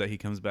wish list is that he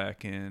comes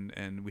back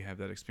and we have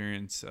that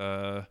experience.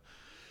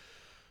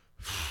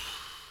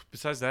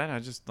 Besides that, I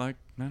just I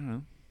don't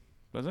know.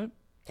 That's it.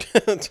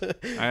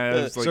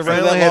 So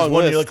Ryan has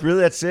one. You're like,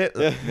 really? That's it?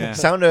 Yeah.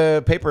 Sound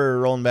of paper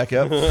rolling back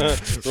up.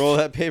 Roll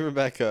that paper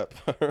back up.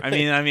 Right.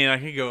 I mean, I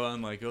could go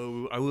on like,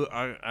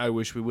 I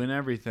wish we win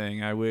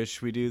everything. I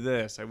wish we do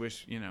this. I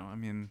wish,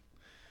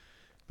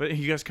 but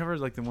you guys covered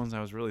like the ones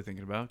I was really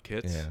thinking about.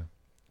 Kits. Yeah.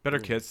 Better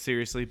kits.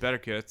 Seriously, better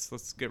kits.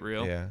 Let's get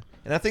real. Yeah.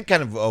 And I think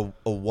kind of a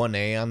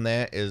 1A on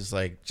that is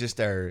like just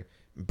our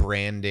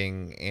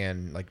branding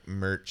and like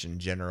merch in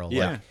general.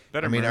 Yeah.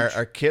 Better merch.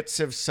 Our kits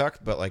have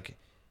sucked, but like,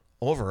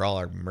 overall,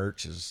 our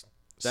merch has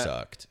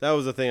sucked. That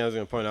was the thing I was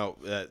going to point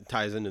out that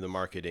ties into the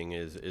marketing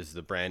is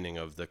the branding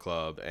of the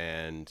club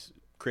and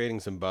creating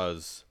some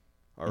buzz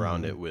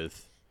around it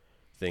with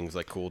things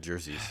like cool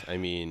jerseys. I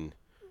mean,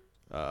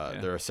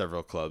 there are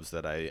several clubs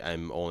that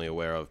I'm only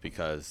aware of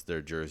because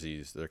their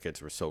jerseys, their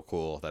kits were so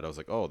cool that I was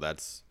like, oh,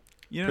 that's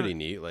pretty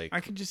neat. Like I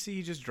could just see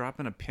you just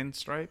dropping a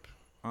pinstripe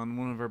on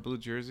one of our blue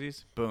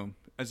jerseys. Boom.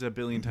 That's a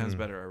billion times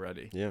better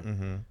already. Yeah.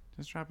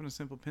 Just dropping a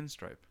simple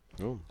pinstripe.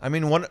 Oh. I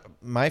mean,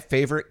 my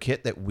favorite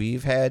kit that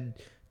we've had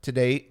to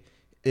date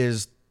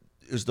is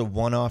the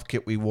one-off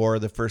kit we wore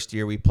the first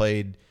year we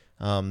played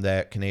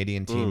that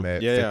Canadian team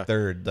at Fifth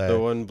Third. The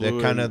one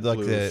blue, kind of like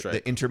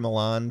the Inter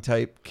Milan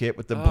type kit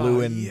with the blue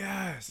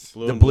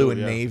and blue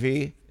and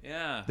navy.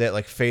 Yeah, that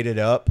like faded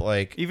up.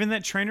 Like even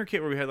that trainer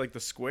kit where we had like the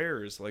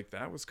squares, like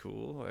that was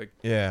cool. Like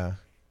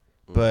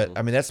But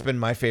I mean, that's been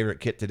my favorite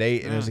kit to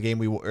date, and it was a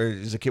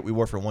kit we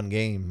wore for one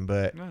game.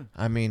 But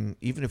I mean,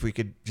 even if we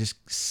could just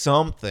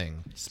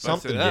something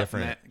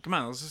different. Man. Come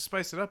on, let's just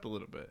spice it up a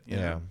little bit. You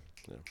know?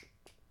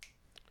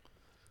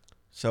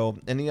 So,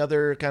 any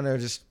other kind of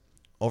just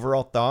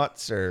overall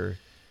thoughts or,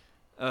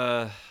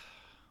 like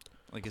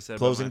I said,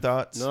 closing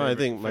thoughts? No, I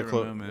think my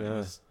moment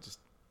was just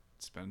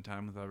spend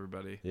time with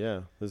everybody.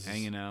 Yeah,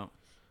 hanging out,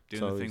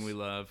 doing the thing we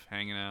love,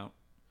 hanging out.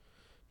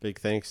 Big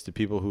thanks to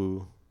people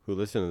who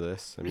listen to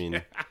this. I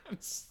mean,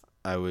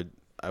 I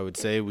would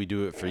say we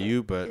do it for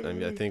you, but I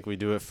mean, I think we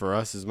do it for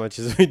us as much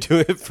as we do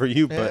it for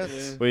you. But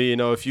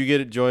if you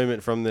get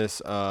enjoyment from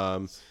this,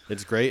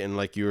 it's great. And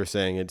like you were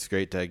saying, it's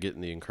great to get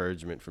the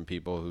encouragement from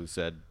people who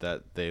said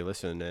that they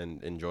listen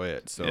and enjoy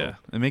it. So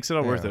it makes it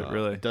all worth it.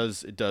 Really, it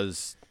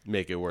does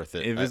make it worth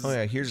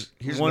it. Here's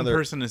one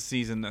person a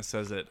season that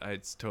says it.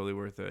 It's totally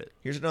worth it.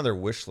 Here's another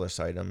wish list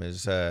item: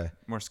 is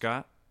more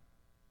Scott,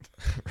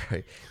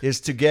 right? Is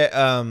to get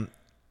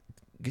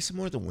some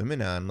more of the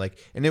women on,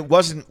 and it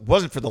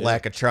wasn't for the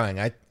lack of trying.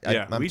 I'm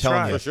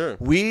telling you, for sure.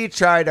 We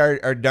tried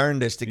our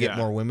darndest to get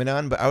more women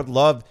on, but I would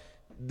love.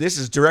 This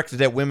is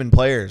directed at women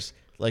players.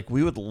 Like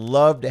we would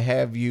love to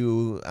have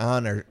you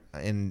on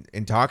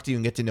and talk to you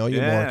and get to know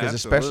you more, because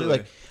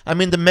especially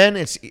the men,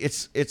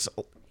 it's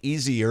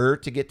easier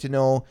to get to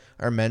know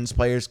our men's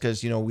players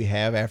because we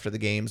have after the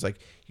games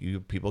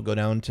people go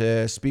down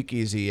to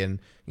Speakeasy and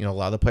a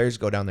lot of the players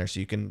go down there, so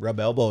you can rub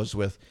elbows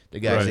with the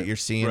guys that you're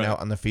seeing out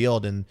on the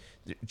field. And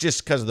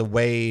just because of the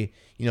way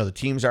the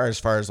teams are, as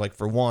far as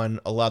for one,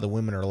 a lot of the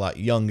women are a lot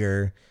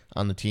younger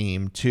on the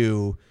team.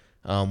 Two,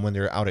 when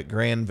they're out at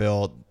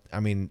Granville, I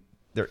mean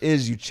there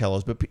is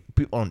Uccellos, but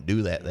people don't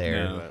do that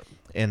there.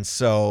 And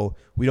so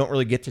we don't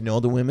really get to know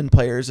the women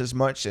players as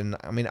much. And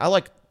I mean, I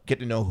like get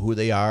to know who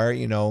they are,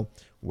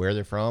 where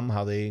they're from,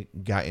 how they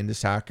got into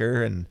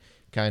soccer, and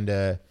kind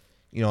of,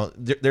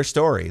 their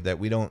story that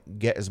we don't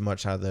get as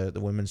much out of the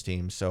women's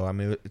team. So, I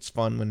mean, it's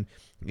fun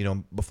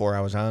when, before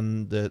I was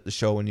on the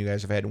show, when you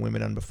guys have had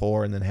women on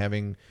before, and then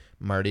having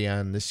Marty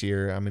on this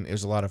year. I mean, it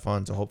was a lot of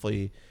fun. So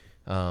hopefully,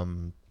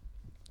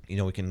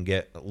 we can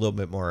get a little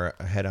bit more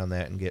ahead on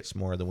that and get some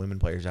more of the women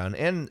players on,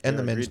 and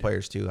the men's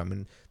players too. I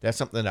mean, that's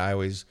something that I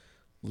always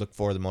look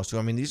for the most.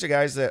 I mean, these are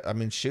guys that, I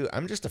mean, shoot,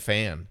 I'm just a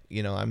fan.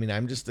 I mean,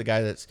 I'm just the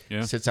guy that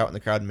sits out in the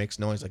crowd and makes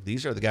noise. Like,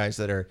 these are the guys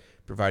that are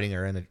providing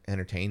our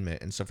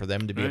entertainment, and so for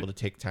them to be able to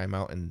take time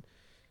out and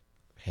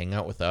hang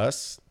out with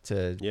us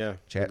to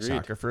chat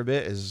soccer for a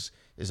bit is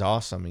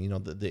awesome.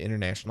 The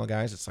international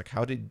guys, it's like,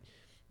 how did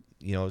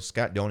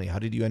Scott Doney, how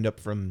did you end up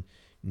from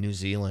New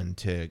Zealand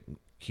to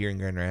here in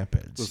Grand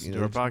Rapids? Listen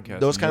to our podcast.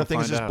 Those kind of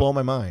things just blow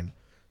my mind.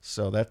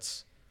 So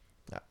that's,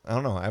 I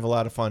don't know. I have a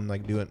lot of fun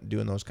like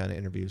doing those kind of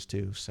interviews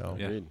too. So,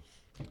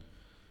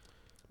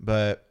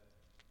 but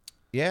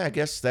yeah, I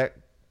guess that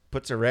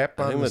puts a wrap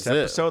on this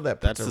episode.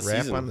 That puts a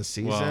wrap on the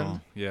season.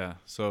 Well, yeah.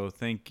 So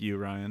thank you,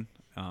 Ryan,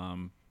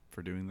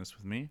 for doing this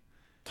with me.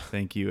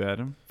 Thank you,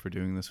 Adam, for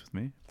doing this with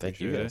me.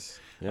 Thank you, guys.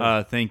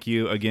 Yeah. Thank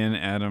you again,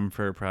 Adam,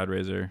 for Pride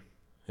Raiser.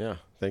 Yeah.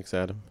 Thanks,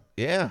 Adam.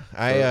 Yeah,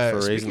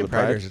 for speaking of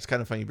Pride Raisers, it's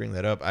kind of funny you bring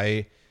that up.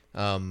 I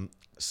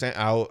sent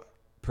out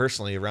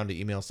personally a round of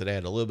emails today. I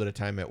had a little bit of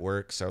time at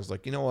work, so I was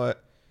like, you know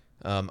what?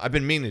 I've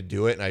been meaning to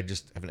do it, and I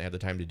just haven't had the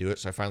time to do it.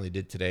 So I finally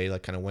did today.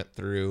 Like, kind of went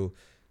through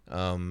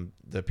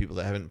the people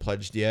that haven't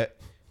pledged yet.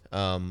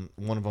 One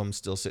of them's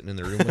still sitting in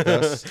the room with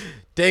us.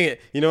 Dang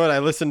it! You know what? I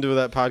listened to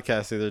that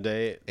podcast the other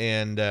day,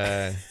 and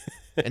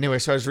anyway,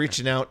 so I was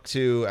reaching out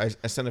to.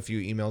 I sent a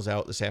few emails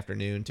out this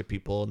afternoon to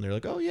people, and they're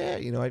like, "Oh yeah,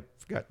 I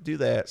forgot to do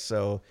that."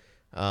 So.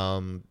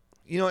 And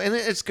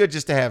it's good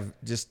just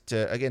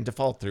to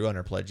follow through on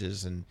our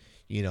pledges and,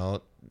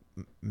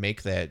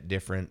 make that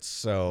difference.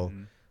 So,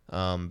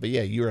 but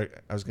yeah,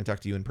 I was going to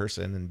talk to you in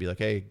person and be like,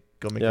 hey,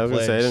 go make a pledge. I was going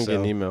to say, I didn't get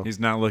an email. He's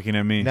not looking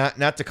at me.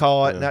 Not to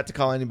call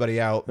anybody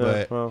out,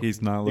 but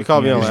he's not looking at me. You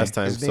called me on last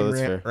time, his so name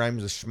that's fair.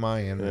 Rhymes with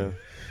Schmayan.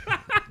 Yeah.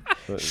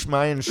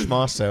 Schmayan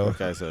Schmasso.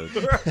 That guy's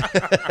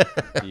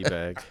a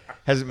D-bag.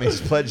 Hasn't made his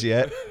pledge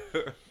yet.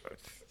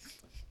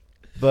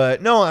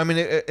 But no, I mean,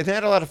 it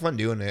had a lot of fun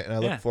doing it, and I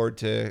look forward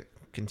to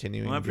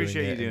continuing. Well, I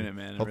appreciate you doing it,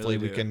 man. Hopefully,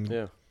 we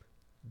can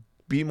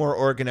be more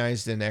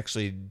organized and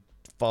actually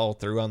follow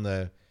through on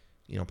the,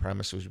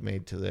 promises we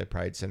made to the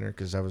Pride Center.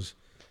 Because I was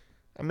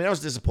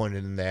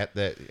disappointed in that.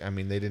 I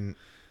mean, they didn't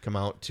come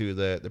out to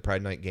the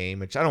Pride Night game,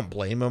 which I don't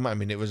blame them. I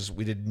mean,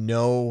 we did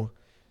no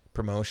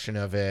promotion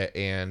of it,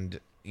 and.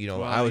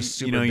 I was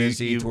super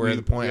busy to where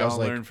the point I was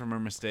like, learn from our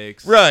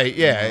mistakes, right?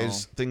 Yeah,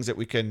 it's things that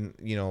we can,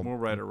 more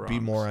right or wrong, be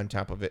more on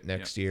top of it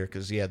next year.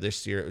 Because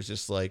this year it was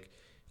just like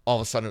all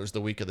of a sudden it was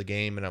the week of the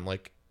game, and I'm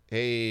like,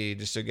 hey,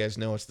 just so you guys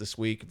know, it's this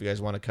week if you guys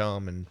want to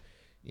come. And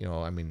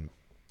I mean,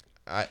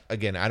 I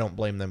don't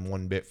blame them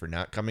one bit for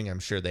not coming. I'm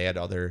sure they had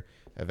other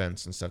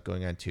events and stuff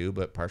going on too,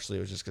 but partially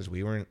it was just because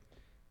we weren't.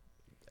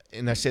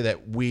 And I say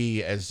that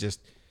we as just.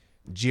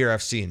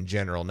 GRFC in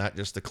general, not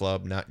just the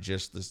club, not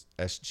just the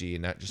SG,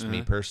 and not just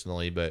me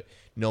personally, but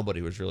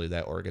nobody was really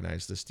that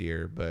organized this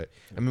year. But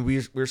I mean,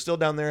 we were still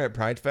down there at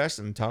Pride Fest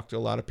and talked to a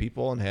lot of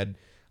people, and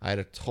I had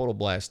a total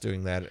blast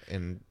doing that,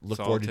 and look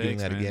forward to doing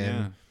that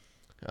again.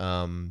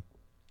 Yeah.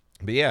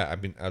 But yeah, I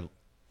mean, I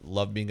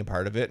love being a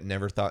part of it.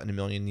 Never thought in a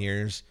million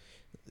years,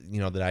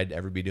 that I'd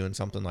ever be doing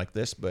something like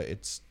this, but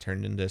it's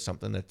turned into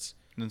something that's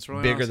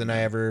really bigger awesome, than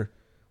I ever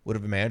would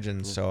have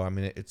imagined. So I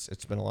mean,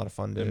 it's been a lot of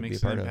fun to be a part of. It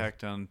makes an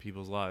impact on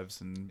people's lives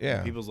and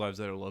people's lives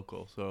that are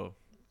local. So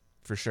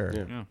for sure.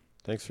 Yeah.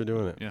 Thanks for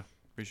doing it. Yeah,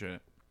 appreciate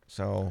it.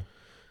 So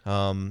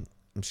I'm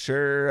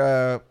sure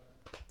we'll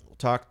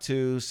talk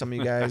to some of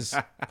you guys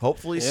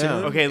hopefully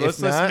soon. Okay, let's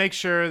make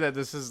sure that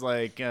this is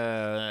like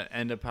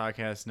end of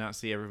podcast, not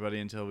see everybody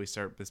until we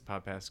start this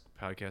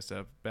podcast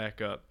up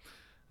back up.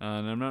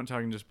 And I'm not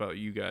talking just about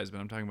you guys, but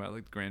I'm talking about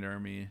like the Grand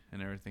Army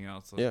and everything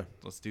else.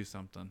 Let's do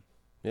something.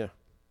 Yeah.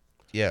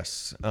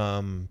 Yes.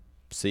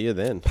 See you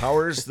then.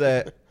 Powers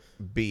that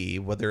be,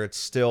 whether it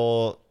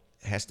still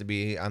has to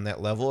be on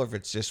that level, or if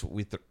it's just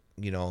and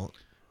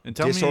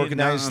tell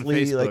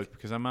disorganizedly, me not on Facebook, like,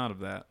 because I'm out of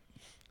that.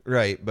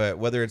 Right, but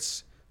whether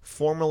it's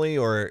formally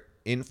or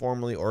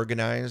informally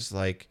organized,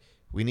 like,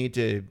 we need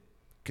to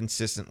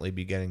consistently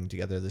be getting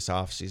together this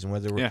off season.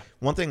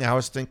 One thing I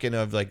was thinking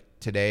of like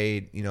today,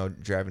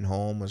 driving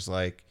home was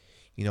like,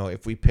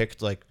 if we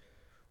picked like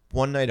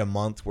one night a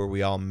month where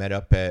we all met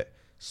up at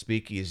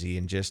Speakeasy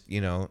and just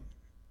hung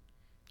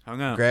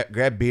out,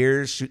 grab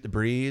beers, shoot the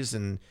breeze,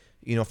 and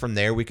from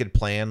there we could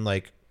plan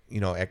like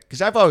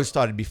because I've always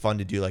thought it'd be fun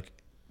to do like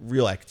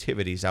real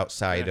activities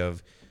outside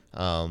of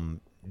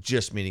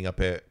just meeting up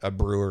at a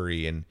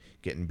brewery and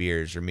getting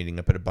beers, or meeting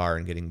up at a bar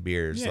and getting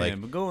beers.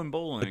 But going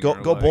bowling,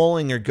 go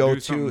bowling, or go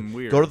to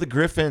the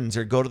Griffins,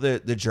 or go to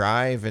the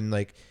Drive, and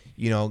like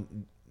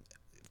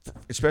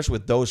especially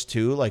with those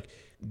two, like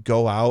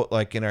go out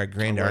like in our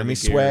Grand Wear the Army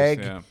gears, swag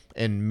yeah.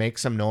 and make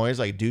some noise,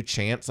 like do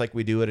chants like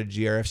we do at a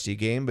GRFC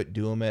game, but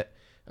do them at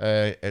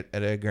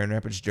a Grand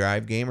Rapids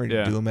Drive game, or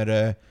Yeah. do them at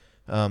a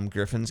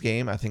Griffins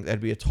game. I think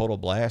that'd be a total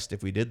blast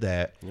if we did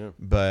that. Yeah.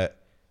 But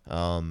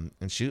and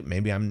shoot,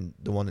 maybe I'm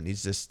the one that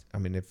needs this. I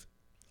mean, if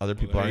other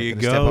people there aren't you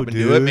going to step go, up and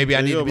do dude. it, maybe I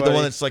There need you to go, be the buddy.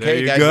 one that's like, There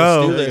hey you guys, go.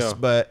 let's do There you this. go.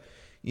 But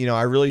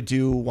I really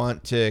do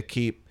want to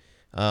keep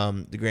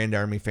the Grand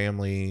Army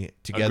family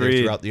together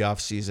Agreed. throughout the off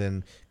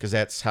season, because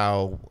that's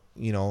how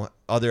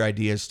other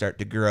ideas start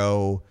to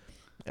grow,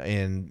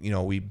 and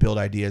we build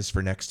ideas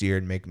for next year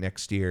and make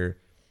next year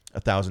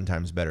 1,000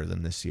 times better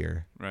than this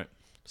year. Right.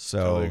 So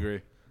Totally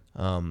agree.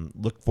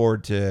 look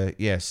forward to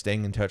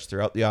staying in touch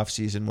throughout the off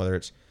season, whether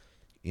it's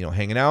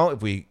hanging out,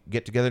 if we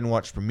get together and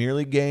watch Premier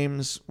League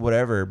games,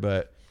 whatever.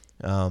 But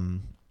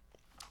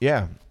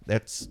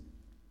that's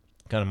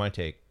kind of my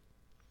take.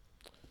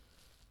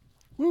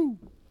 Woo!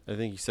 I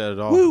think you said it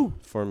all Woo!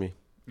 for me.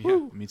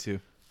 Yeah, me too.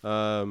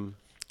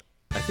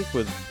 I think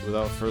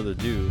without further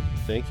ado,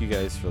 thank you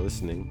guys for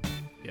listening.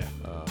 Yeah.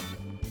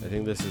 I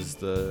think this is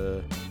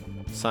the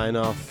sign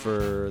off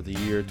for the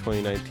year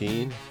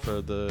 2019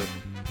 for the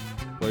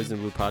Boys in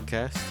Blue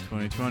podcast.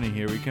 2020,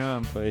 here we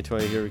come.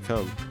 2020, here we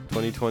come.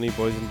 2020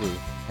 Boys in Blue.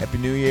 Happy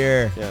New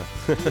Year. Yeah.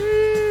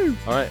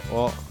 All right.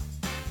 Well,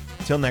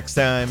 Till next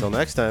time. until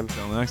next time.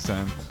 Until next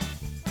time.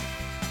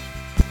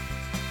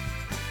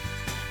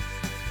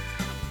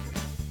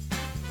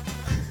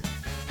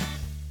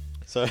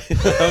 Sorry,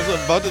 I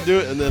was about to do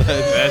it, and then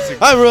That's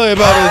I'm really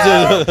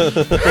about to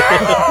do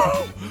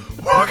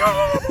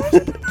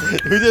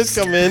it. We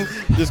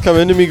just come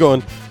into me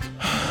going,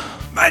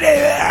 My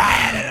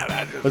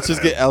name let's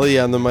just get Ellie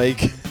on the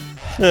mic.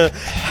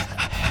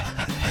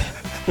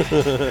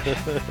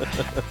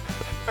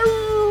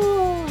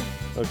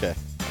 Okay,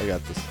 I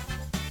got this.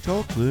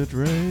 Chocolate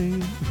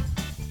rain.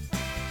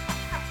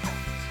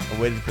 I'm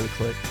waiting for the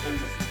click.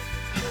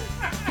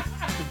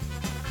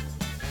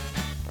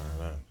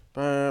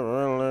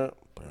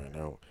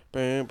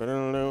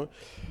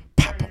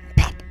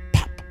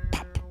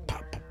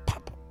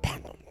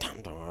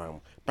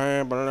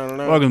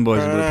 Welcome to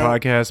Boys and Blue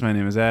Podcast. My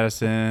name is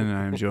Addison, and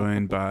I'm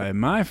joined by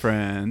my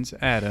friends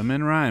Adam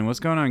and Ryan. What's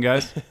going on,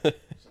 guys?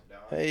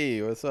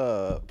 Hey, what's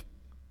up?